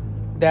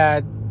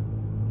that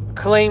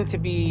claim to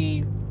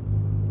be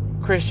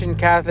Christian,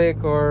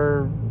 Catholic,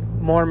 or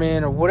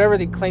Mormon, or whatever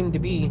they claim to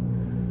be.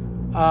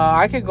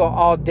 I could go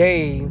all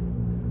day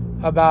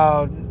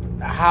about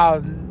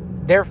how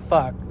they're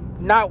fucked.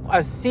 Not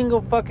a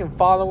single fucking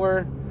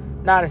follower,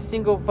 not a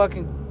single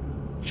fucking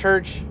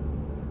church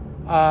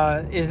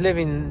is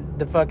living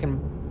the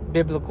fucking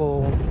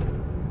biblical,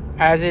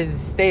 as it's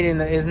stated,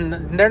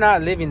 they're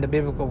not living the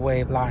biblical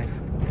way of life.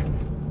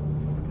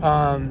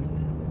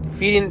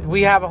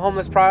 We have a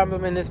homeless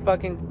problem in this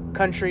fucking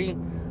country.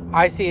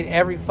 I see it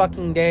every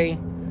fucking day.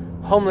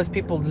 Homeless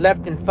people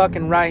left and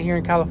fucking right here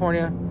in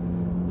California.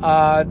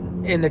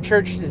 And the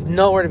church is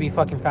nowhere to be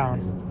fucking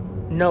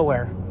found.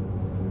 Nowhere.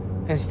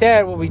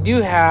 Instead, what we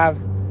do have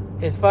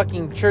is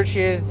fucking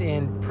churches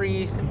and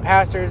priests and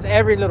pastors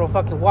every little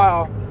fucking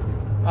while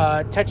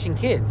touching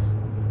kids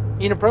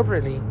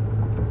inappropriately,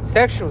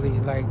 sexually.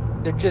 Like,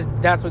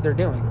 that's what they're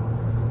doing.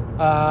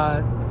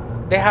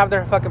 They have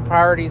their fucking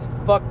priorities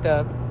fucked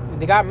up.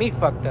 They got me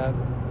fucked up.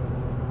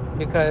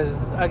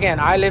 Because, again,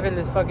 I live in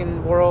this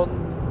fucking world.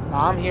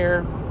 I'm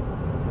here.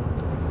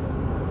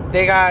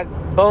 They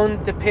got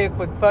bone to pick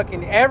with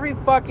fucking every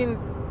fucking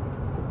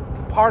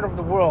part of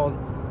the world.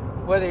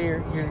 Whether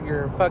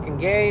you're fucking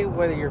gay,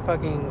 whether you're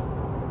fucking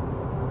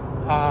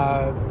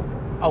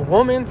a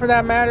woman for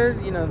that matter.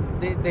 You know,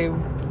 they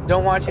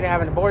don't want you to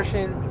have an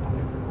abortion.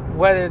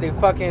 Whether they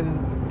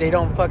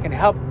don't fucking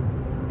help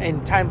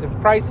in times of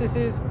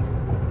crises.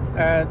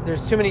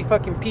 There's too many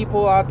fucking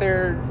people out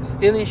there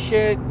stealing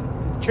shit.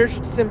 The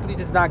church simply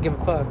does not give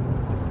a fuck.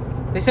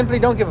 They simply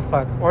don't give a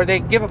fuck. Or they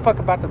give a fuck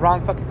about the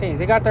wrong fucking things.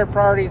 They got their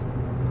priorities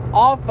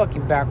all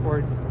fucking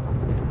backwards.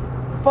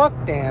 Fuck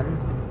them.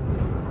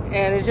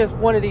 And it's just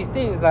one of these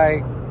things.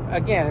 Like,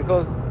 again, it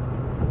goes,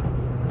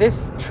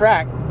 this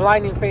track,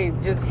 Blinding Faith,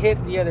 just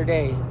hit the other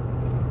day.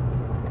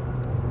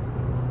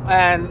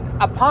 And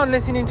upon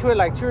listening to it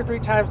like 2 or 3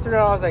 times through,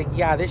 I was like,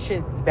 yeah, this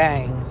shit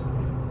bangs.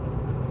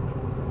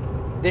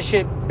 This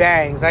shit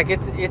bangs. Like,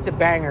 it's a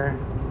banger.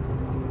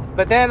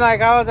 But then,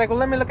 like, I was like, well,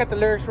 let me look at the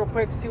lyrics real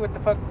quick, see what the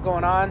fuck is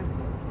going on.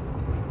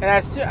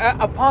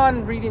 And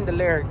upon reading the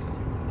lyrics,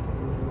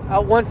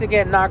 once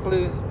again, Knocked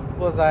Loose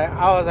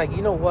I was like,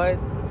 you know what?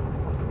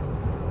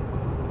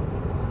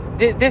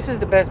 This is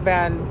the best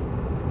band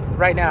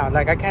right now.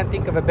 Like, I can't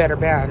think of a better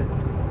band.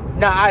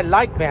 Now, I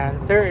like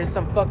bands. There is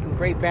some fucking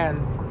great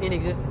bands in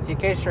existence.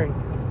 K-String,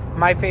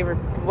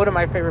 one of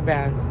my favorite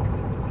bands.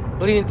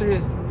 Bleeding Through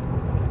is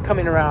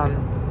coming around.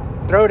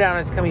 Throwdown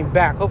is coming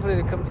back. Hopefully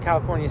they come to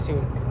California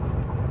soon.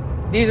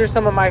 These are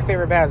some of my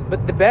favorite bands.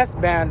 But the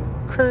best band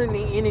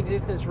currently in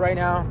existence right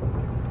now,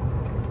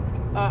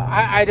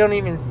 I don't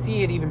even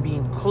see it even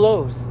being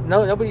close.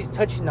 Nobody's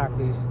touching Knocked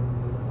Loose.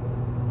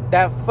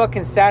 That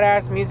fucking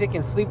sad-ass music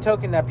and Sleep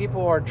Token that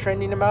people are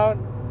trending about,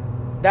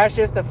 that's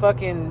just a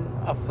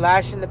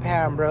flash in the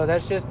pan, bro.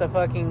 That's just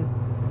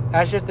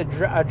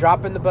a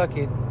drop in the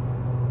bucket.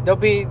 They'll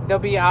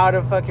be out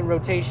of fucking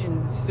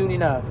rotation soon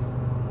enough.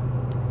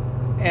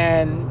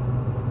 And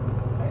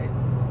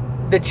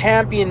the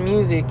champion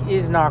music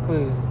is Knocked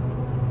Loose.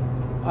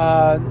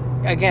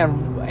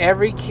 Again,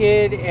 every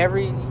kid,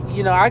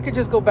 I could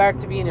just go back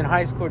to being in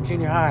high school or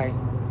junior high.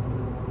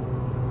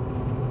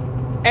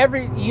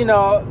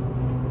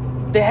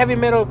 The heavy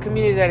metal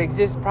community that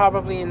exists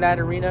probably in that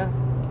arena,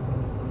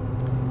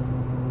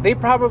 they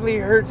probably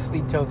heard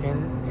Sleep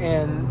Token,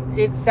 and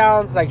it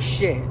sounds like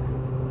shit.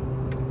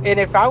 And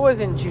if I was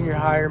in junior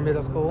high or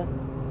middle school,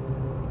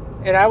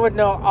 and I would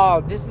know,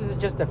 oh, this is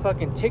just a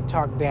fucking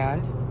TikTok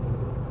band.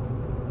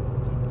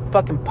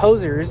 Fucking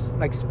posers,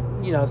 like,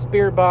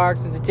 Spirit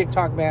Box is a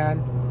TikTok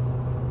band.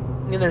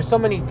 And there's so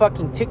many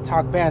fucking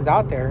TikTok bands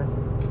out there.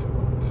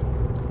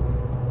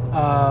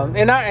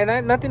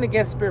 And nothing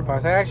against Spirit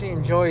Box. I actually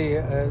enjoy,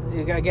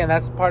 again,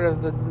 that's part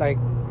of the, like,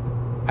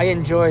 I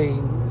enjoy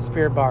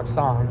Spirit Box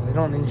songs. I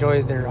don't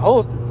enjoy their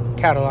whole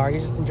catalog. I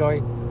just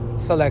enjoy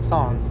select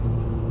songs.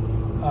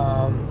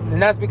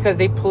 And that's because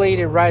they played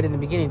it right in the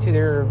beginning too.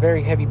 They're a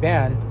very heavy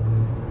band.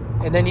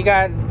 And then you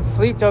got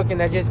Sleep Token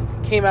that just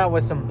came out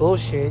with some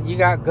bullshit. You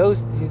got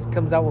Ghost who just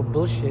comes out with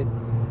bullshit.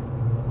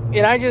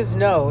 And I just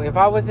know, if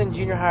I was in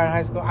junior high or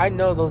high school, I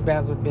know those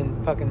bands would have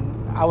been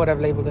fucking... I would have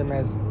labeled them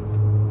as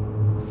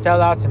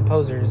sellouts and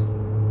posers.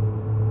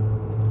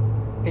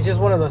 It's just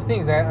one of those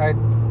things. I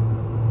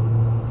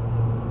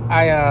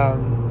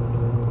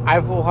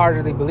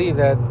full-heartedly believe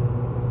that,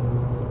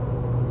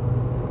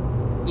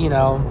 you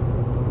know,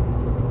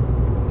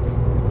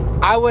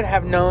 I would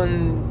have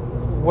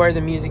known where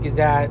the music is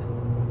at.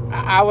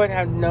 I would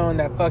have known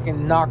that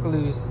fucking Knocked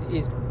Loose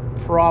is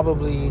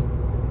probably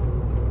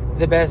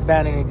the best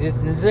band in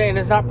existence, and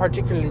it's not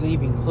particularly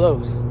even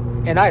close.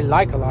 And I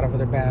like a lot of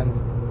other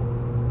bands,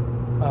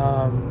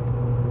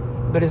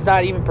 but it's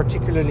not even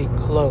particularly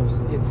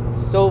close. It's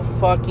so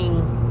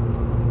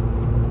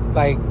fucking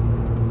like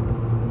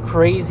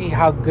crazy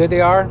how good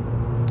they are,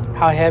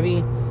 how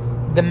heavy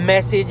the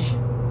message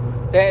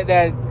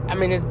that I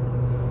mean,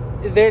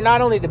 they're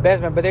not only the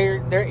best band, but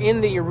they're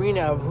in the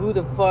arena of who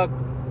the fuck.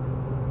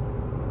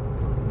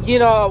 You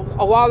know,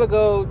 a while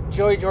ago,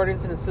 Joey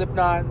Jordison and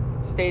Slipknot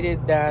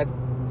stated that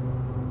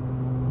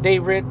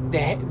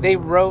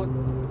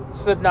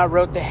Slipknot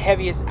wrote the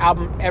heaviest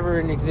album ever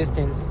in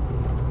existence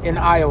in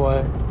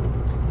Iowa.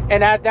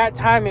 And at that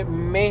time, it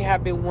may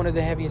have been one of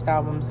the heaviest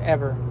albums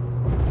ever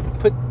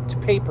put to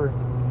paper,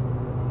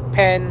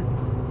 pen,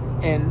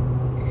 and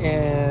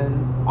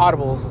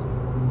audibles,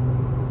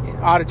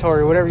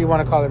 auditory, whatever you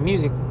want to call it,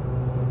 music,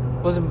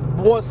 was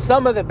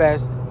some of the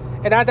best.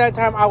 And at that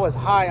time, I was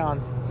high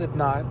on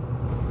Slipknot.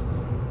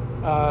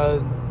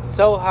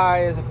 So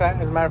high, as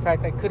a matter of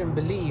fact, I couldn't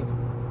believe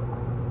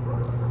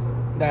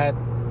that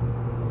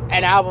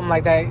an album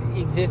like that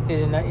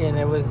existed, and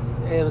it was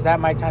at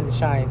my time to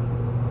shine.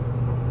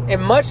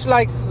 And much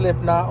like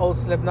Slipknot, old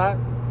Slipknot,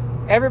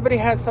 everybody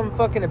had some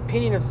fucking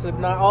opinion of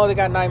Slipknot. Oh, they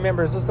got 9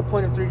 members. What's the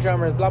point of 3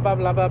 drummers? Blah blah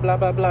blah blah blah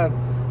blah blah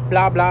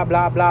blah blah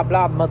blah blah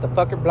blah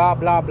motherfucker. Blah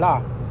blah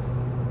blah.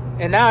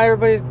 And now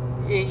everybody's,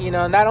 you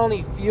know, not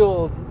only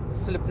fueled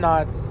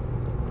Slipknot's,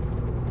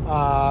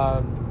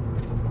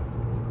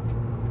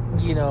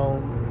 you know,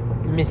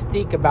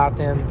 mystique about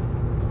them,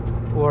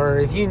 or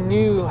if you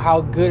knew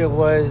how good it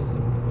was,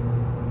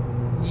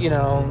 you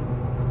know,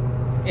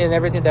 and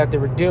everything that they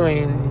were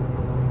doing,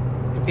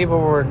 and people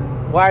were,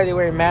 why are they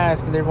wearing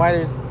masks, and why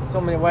there's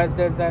so many, why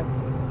that,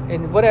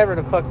 and whatever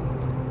the fuck,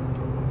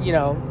 you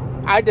know,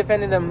 I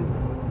defended them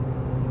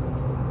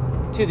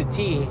to the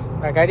T.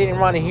 Like, I didn't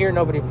want to hear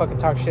nobody fucking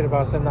talk shit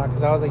about Slipknot,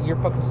 because I was like, you're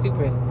fucking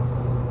stupid.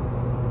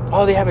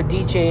 Oh, they have a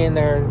DJ in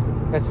there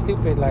that's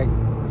stupid. Like,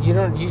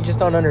 you just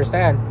don't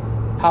understand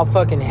how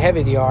fucking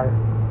heavy they are,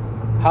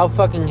 how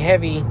fucking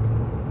heavy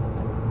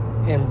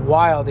and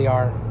wild they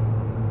are.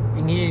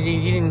 And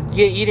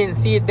you didn't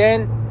see it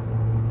then.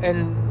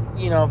 And,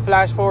 you know,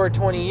 flash forward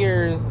 20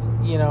 years,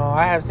 you know,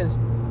 I have since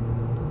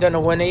done a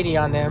 180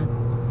 on them,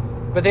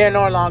 but they are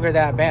no longer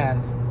that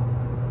band.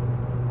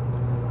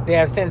 They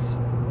have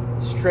since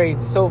strayed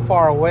so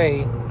far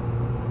away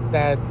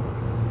that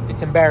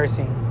it's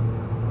embarrassing.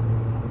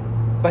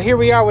 But here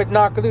we are with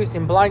Knocked Loose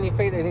and Blinding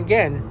Faith. And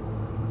again,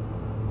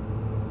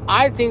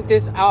 I think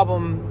this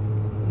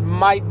album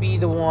might be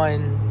the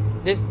one.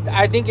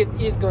 I think it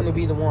is going to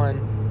be the one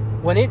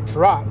when it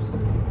drops.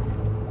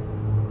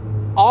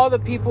 All the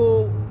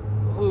people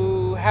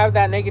who have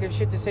that negative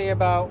shit to say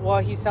about, well,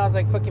 he sounds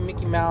like fucking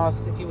Mickey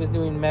Mouse if he was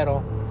doing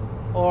metal,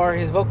 or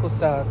his vocals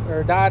suck,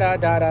 or da da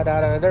da da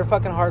da da, they're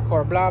fucking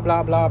hardcore, blah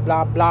blah blah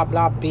blah blah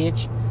blah,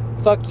 bitch,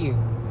 fuck you.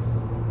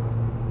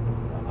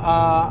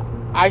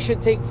 I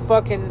should take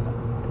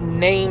fucking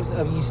names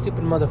of you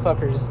stupid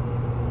motherfuckers,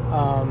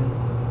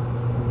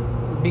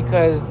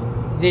 because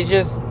they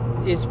just,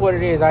 it's what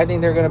it is. I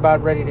think they're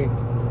about ready to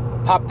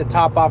pop the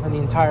top off in the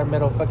entire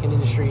metal fucking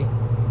industry,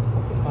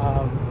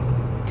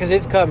 because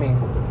it's coming.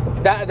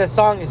 The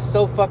song is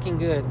so fucking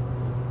good,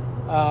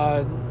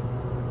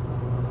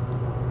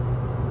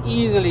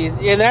 easily,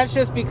 and that's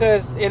just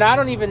because, and I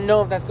don't even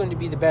know if that's going to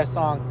be the best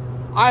song.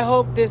 I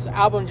hope this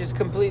album just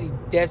completely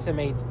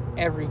decimates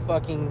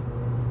everything.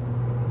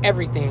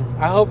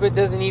 I hope it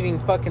doesn't even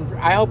fucking,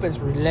 I hope it's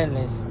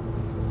relentless.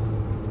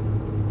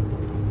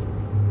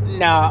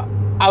 Now,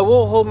 I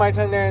will hold my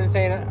tongue there and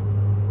say,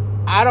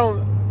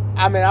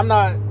 I'm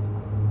not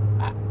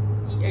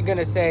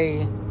gonna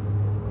say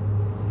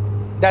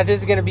that this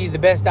is gonna be the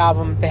best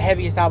album, the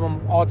heaviest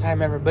album all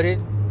time ever, but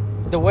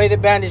the way the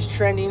band is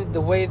trending,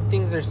 the way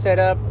things are set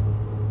up,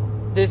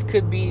 this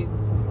could be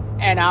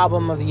an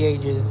album of the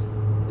ages.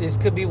 This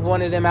could be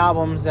one of them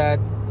albums that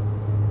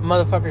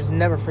motherfuckers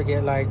never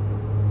forget, like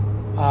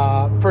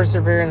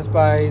Perseverance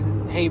by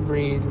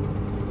Hatebreed.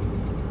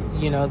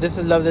 You know, This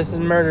Is Love, This Is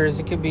Murders.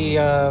 It could be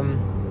there's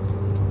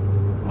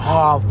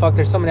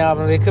so many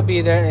albums. It could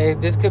be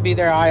this could be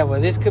their Iowa.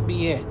 This could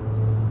be it.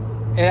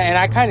 And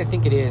I kind of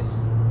think it is,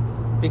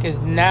 because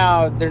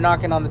now they're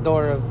knocking on the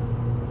door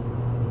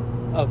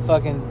of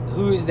fucking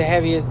who's the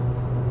heaviest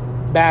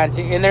band,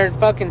 and their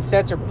fucking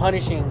sets are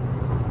punishing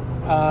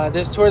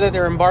This tour that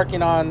they're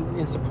embarking on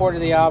in support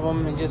of the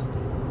album, and just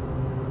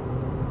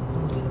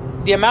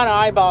the amount of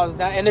eyeballs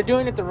now, and they're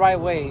doing it the right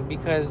way,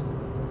 because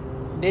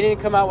they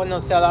didn't come out with no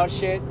sellout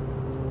shit.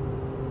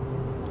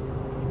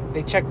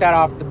 They checked that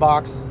off the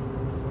box.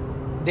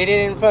 They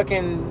didn't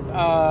fucking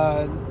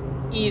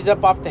ease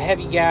up off the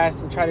heavy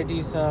gas and try to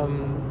do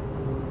some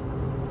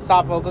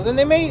soft vocals, and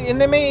they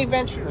may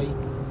eventually,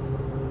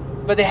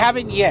 but they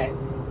haven't yet.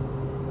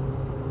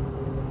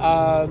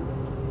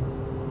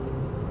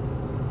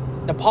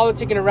 The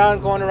politicking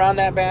around, going around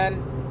that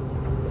band,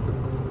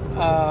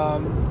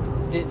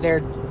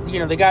 they're, you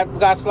know, we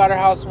got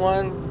Slaughterhouse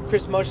One.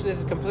 Chris Motionless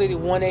is completely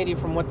 180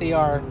 from what they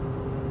are,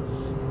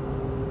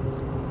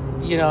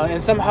 you know,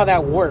 and somehow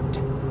that worked.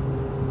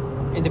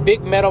 And the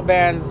big metal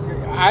bands,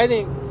 I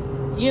think,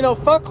 you know,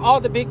 fuck all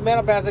the big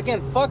metal bands.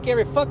 Again, fuck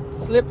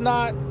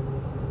Slipknot,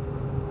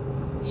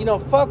 you know,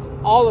 fuck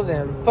all of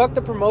them. Fuck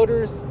the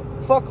promoters.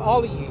 Fuck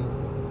all of you.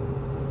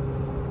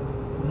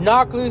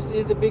 Knocked Loose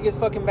is the biggest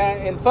fucking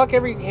band, and fuck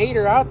every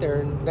hater out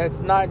there that's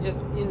not just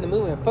in the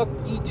movement. Fuck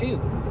you too.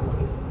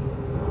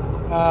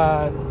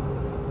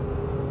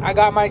 I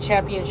got my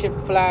championship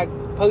flag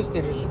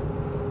posted.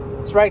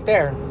 It's right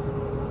there.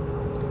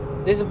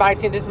 This is my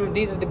team. These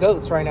are the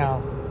GOATs right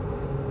now.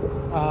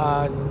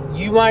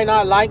 You might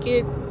not like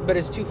it, but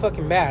it's too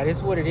fucking bad.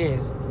 It's what it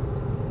is.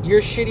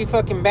 Your shitty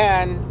fucking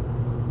band,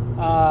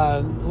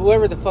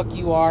 whoever the fuck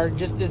you are,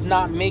 just is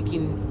not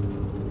making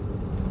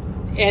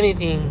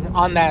anything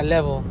on that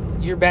level.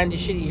 Your band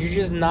is shitty. You're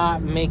just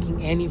not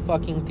making any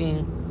fucking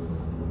thing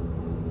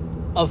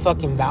of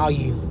fucking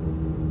value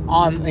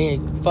on a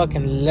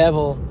fucking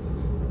level.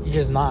 You're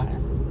just not.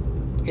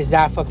 It's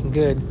that fucking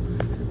good.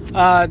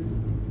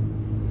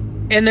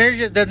 And there's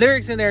just, the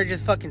lyrics in there are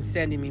just fucking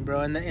sending me,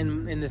 bro.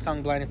 In the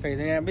song Blinded Faith.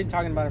 And I've been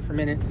talking about it for a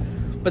minute,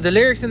 but the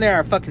lyrics in there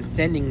are fucking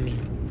sending me.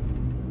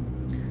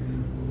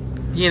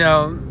 You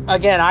know,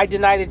 again, I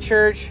deny the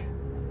church.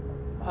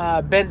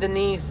 Bend the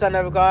knee, son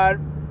of God.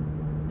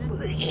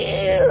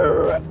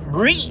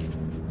 Breathe,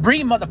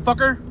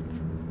 motherfucker.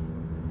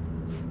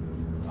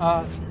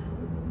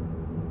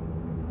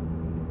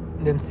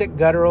 Them sick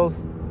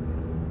gutturals.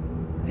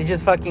 It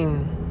just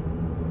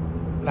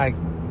fucking, like,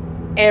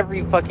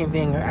 every fucking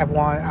thing I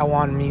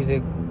want in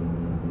music.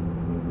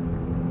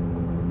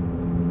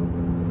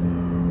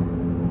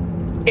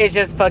 It's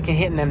just fucking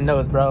hitting them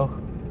notes, bro.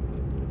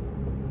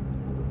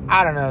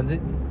 I don't know,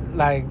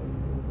 like,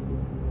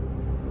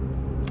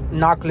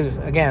 Knocked Loose.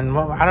 Again,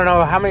 I don't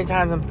know how many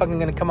times I'm fucking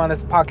gonna come on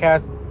this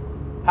podcast.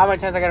 How many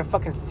times I gotta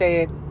fucking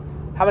say it.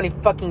 How many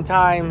fucking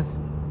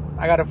times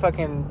I gotta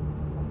fucking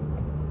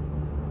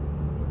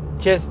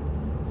just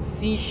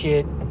see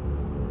shit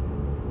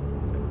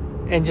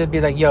and just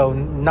be like, yo,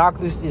 Knocked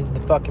Loose is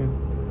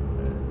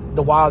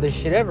the wildest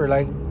shit ever.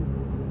 Like,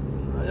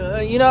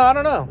 you know, I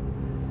don't know.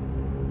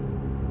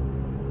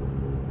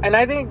 And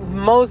I think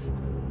most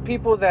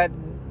people that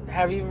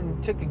have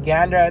even took a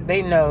gander at,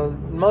 they know.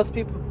 Most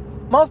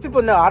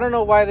people know. I don't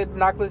know why the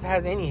Knocked Loose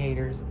has any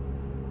haters.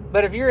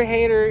 But if you're a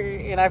hater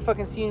and I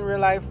fucking see you in real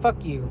life,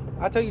 fuck you.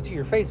 I'll tell you to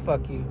your face,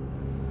 fuck you.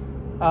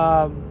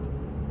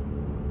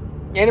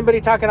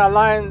 Anybody talking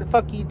online,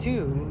 fuck you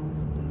too.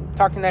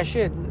 Talking that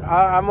shit.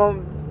 I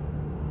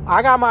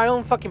got my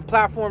own fucking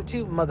platform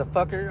too,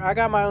 motherfucker. I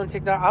got my own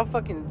TikTok. I'll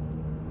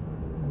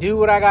fucking do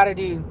what I gotta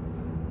do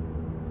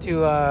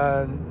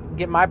to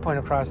get my point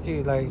across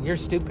too. Like, you're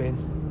stupid.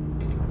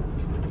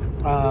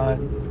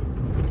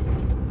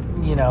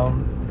 You know,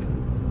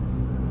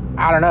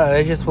 I don't know.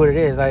 It's just what it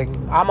is. Like,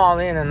 I'm all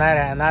in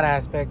that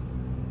aspect,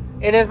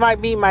 and this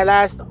might be my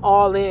last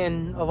all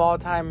in of all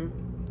time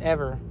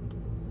ever.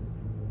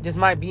 This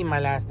might be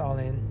my last all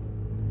in.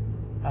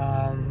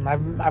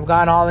 I've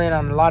gone all in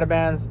on a lot of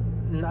bands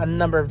a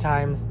number of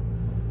times,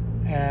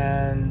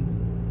 and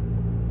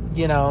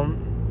you know,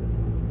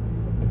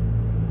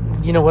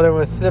 whether it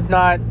was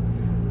Slipknot,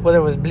 whether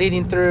it was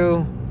Bleeding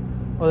Through,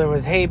 whether it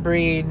was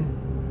Hatebreed,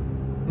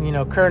 you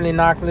know, currently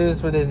Knocked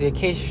Loose, where there's the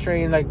Acacia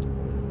Strain. Like,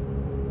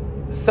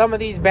 some of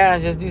these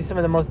bands just do some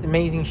of the most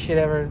amazing shit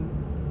ever.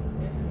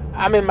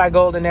 I'm in my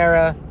golden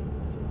era.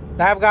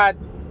 I've got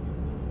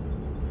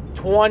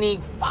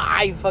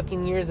 25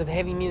 fucking years of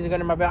heavy music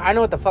under my belt. I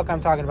know what the fuck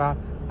I'm talking about.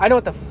 I know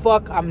what the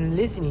fuck I'm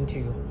listening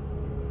to.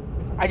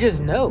 I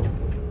just know.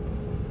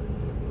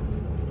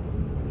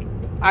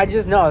 I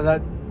just know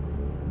that,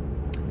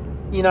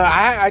 you know,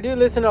 I do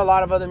listen to a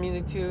lot of other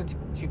music too,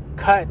 to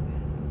cut,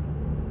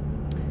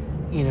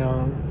 you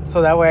know,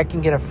 so that way I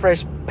can get a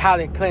fresh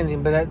palate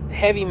cleansing. But that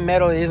heavy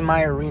metal is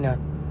my arena.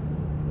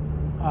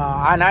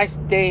 And I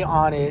stay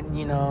on it,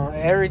 you know,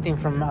 everything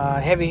from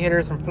heavy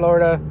hitters from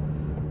Florida,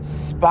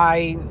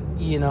 Spite,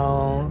 you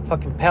know,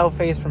 fucking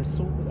Paleface from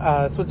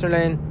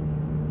Switzerland,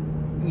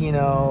 you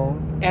know,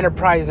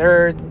 Enterprise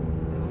Earth,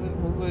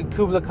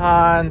 Kubla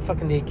Khan,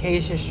 fucking the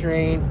Acacia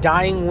Strain,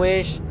 Dying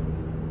Wish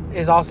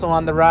is also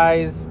on the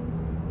rise.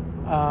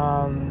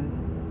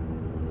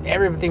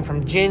 Everything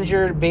from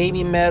Ginger,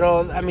 Baby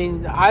Metal. I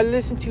mean, I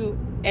listen to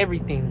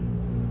everything.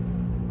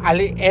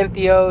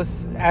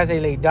 Entheos, As They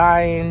Lay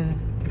Dying,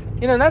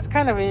 You know, that's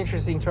kind of an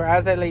interesting tour.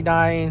 As I Lay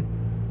Dying,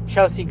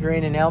 Chelsea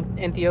Grin, and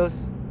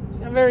Entheos. It's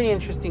a very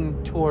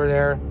interesting tour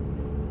there.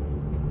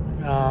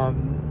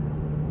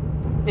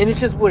 And it's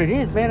just what it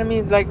is, man. I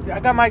mean, like, I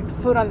got my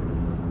foot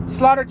on...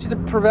 Slaughter to the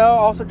Prevail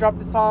also dropped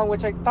a song,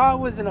 which I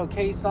thought was an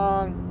okay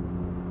song.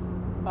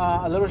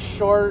 A little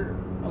short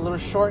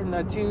in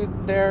the tooth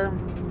there.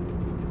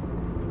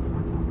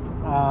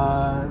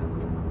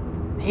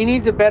 He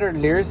needs a better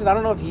lyricist. I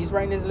don't know if he's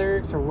writing his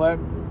lyrics or what,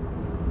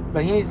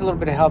 but he needs a little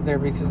bit of help there,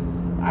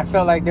 because I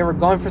felt like they were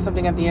going for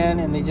something at the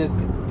end and they just...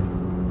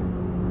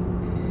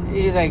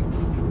 He's like,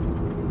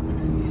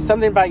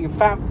 something about your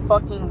fat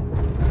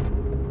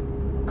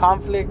fucking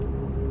conflict.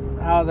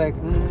 I was like,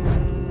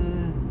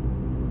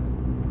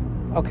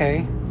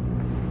 okay.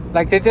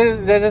 Like,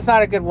 that's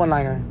not a good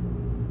one-liner.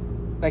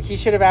 Like, he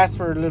should have asked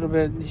for a little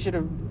bit. He should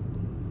have...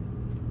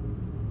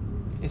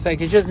 It's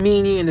like, it's just me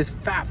and you in this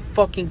fat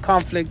fucking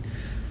conflict.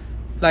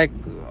 Like,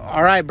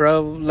 alright,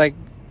 bro. Like,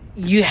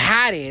 you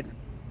had it.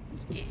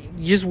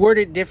 You just word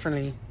it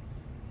differently.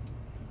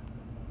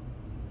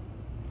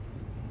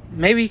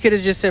 Maybe he could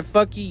have just said,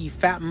 fuck you, you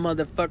fat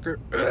motherfucker.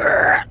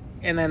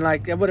 And then,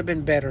 like, that would have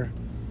been better.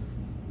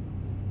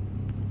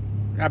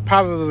 I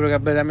probably would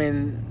have got... But, I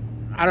mean...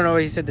 I don't know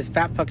what he said, this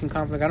fat fucking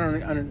conflict. I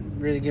don't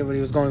really get what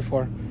he was going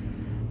for.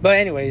 But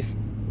anyways,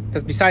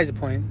 that's besides the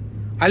point.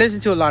 I listen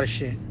to a lot of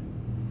shit.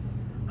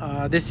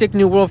 This Sick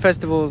New World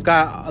Festival's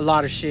got a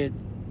lot of shit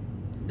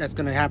that's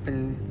going to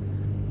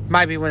happen.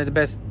 Might be one of the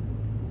best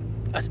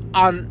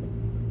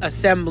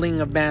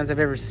assembling of bands I've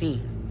ever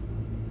seen.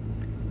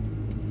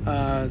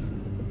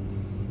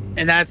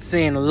 And that's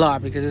saying a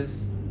lot,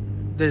 because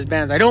there's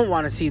bands I don't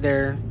want to see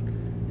there,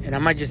 and I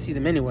might just see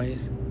them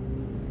anyways.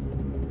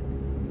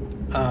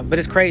 But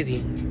it's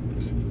crazy.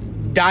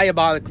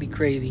 Diabolically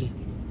crazy.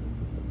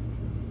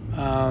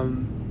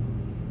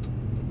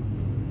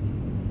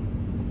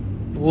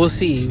 We'll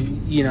see.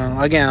 You know,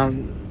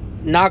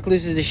 again, Knocked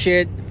Loose is the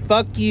shit.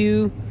 Fuck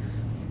you.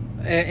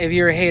 If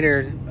you're a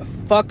hater,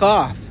 fuck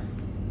off.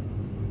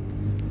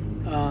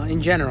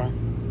 In general.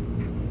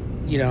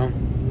 You know.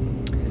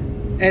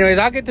 Anyways,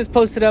 I'll get this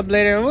posted up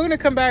later, and we're gonna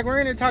come back. We're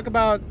gonna talk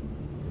about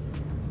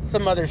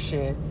some other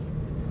shit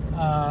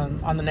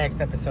on the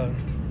next episode.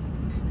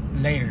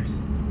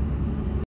 Laters.